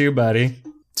 Love you too, buddy.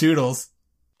 Toodles.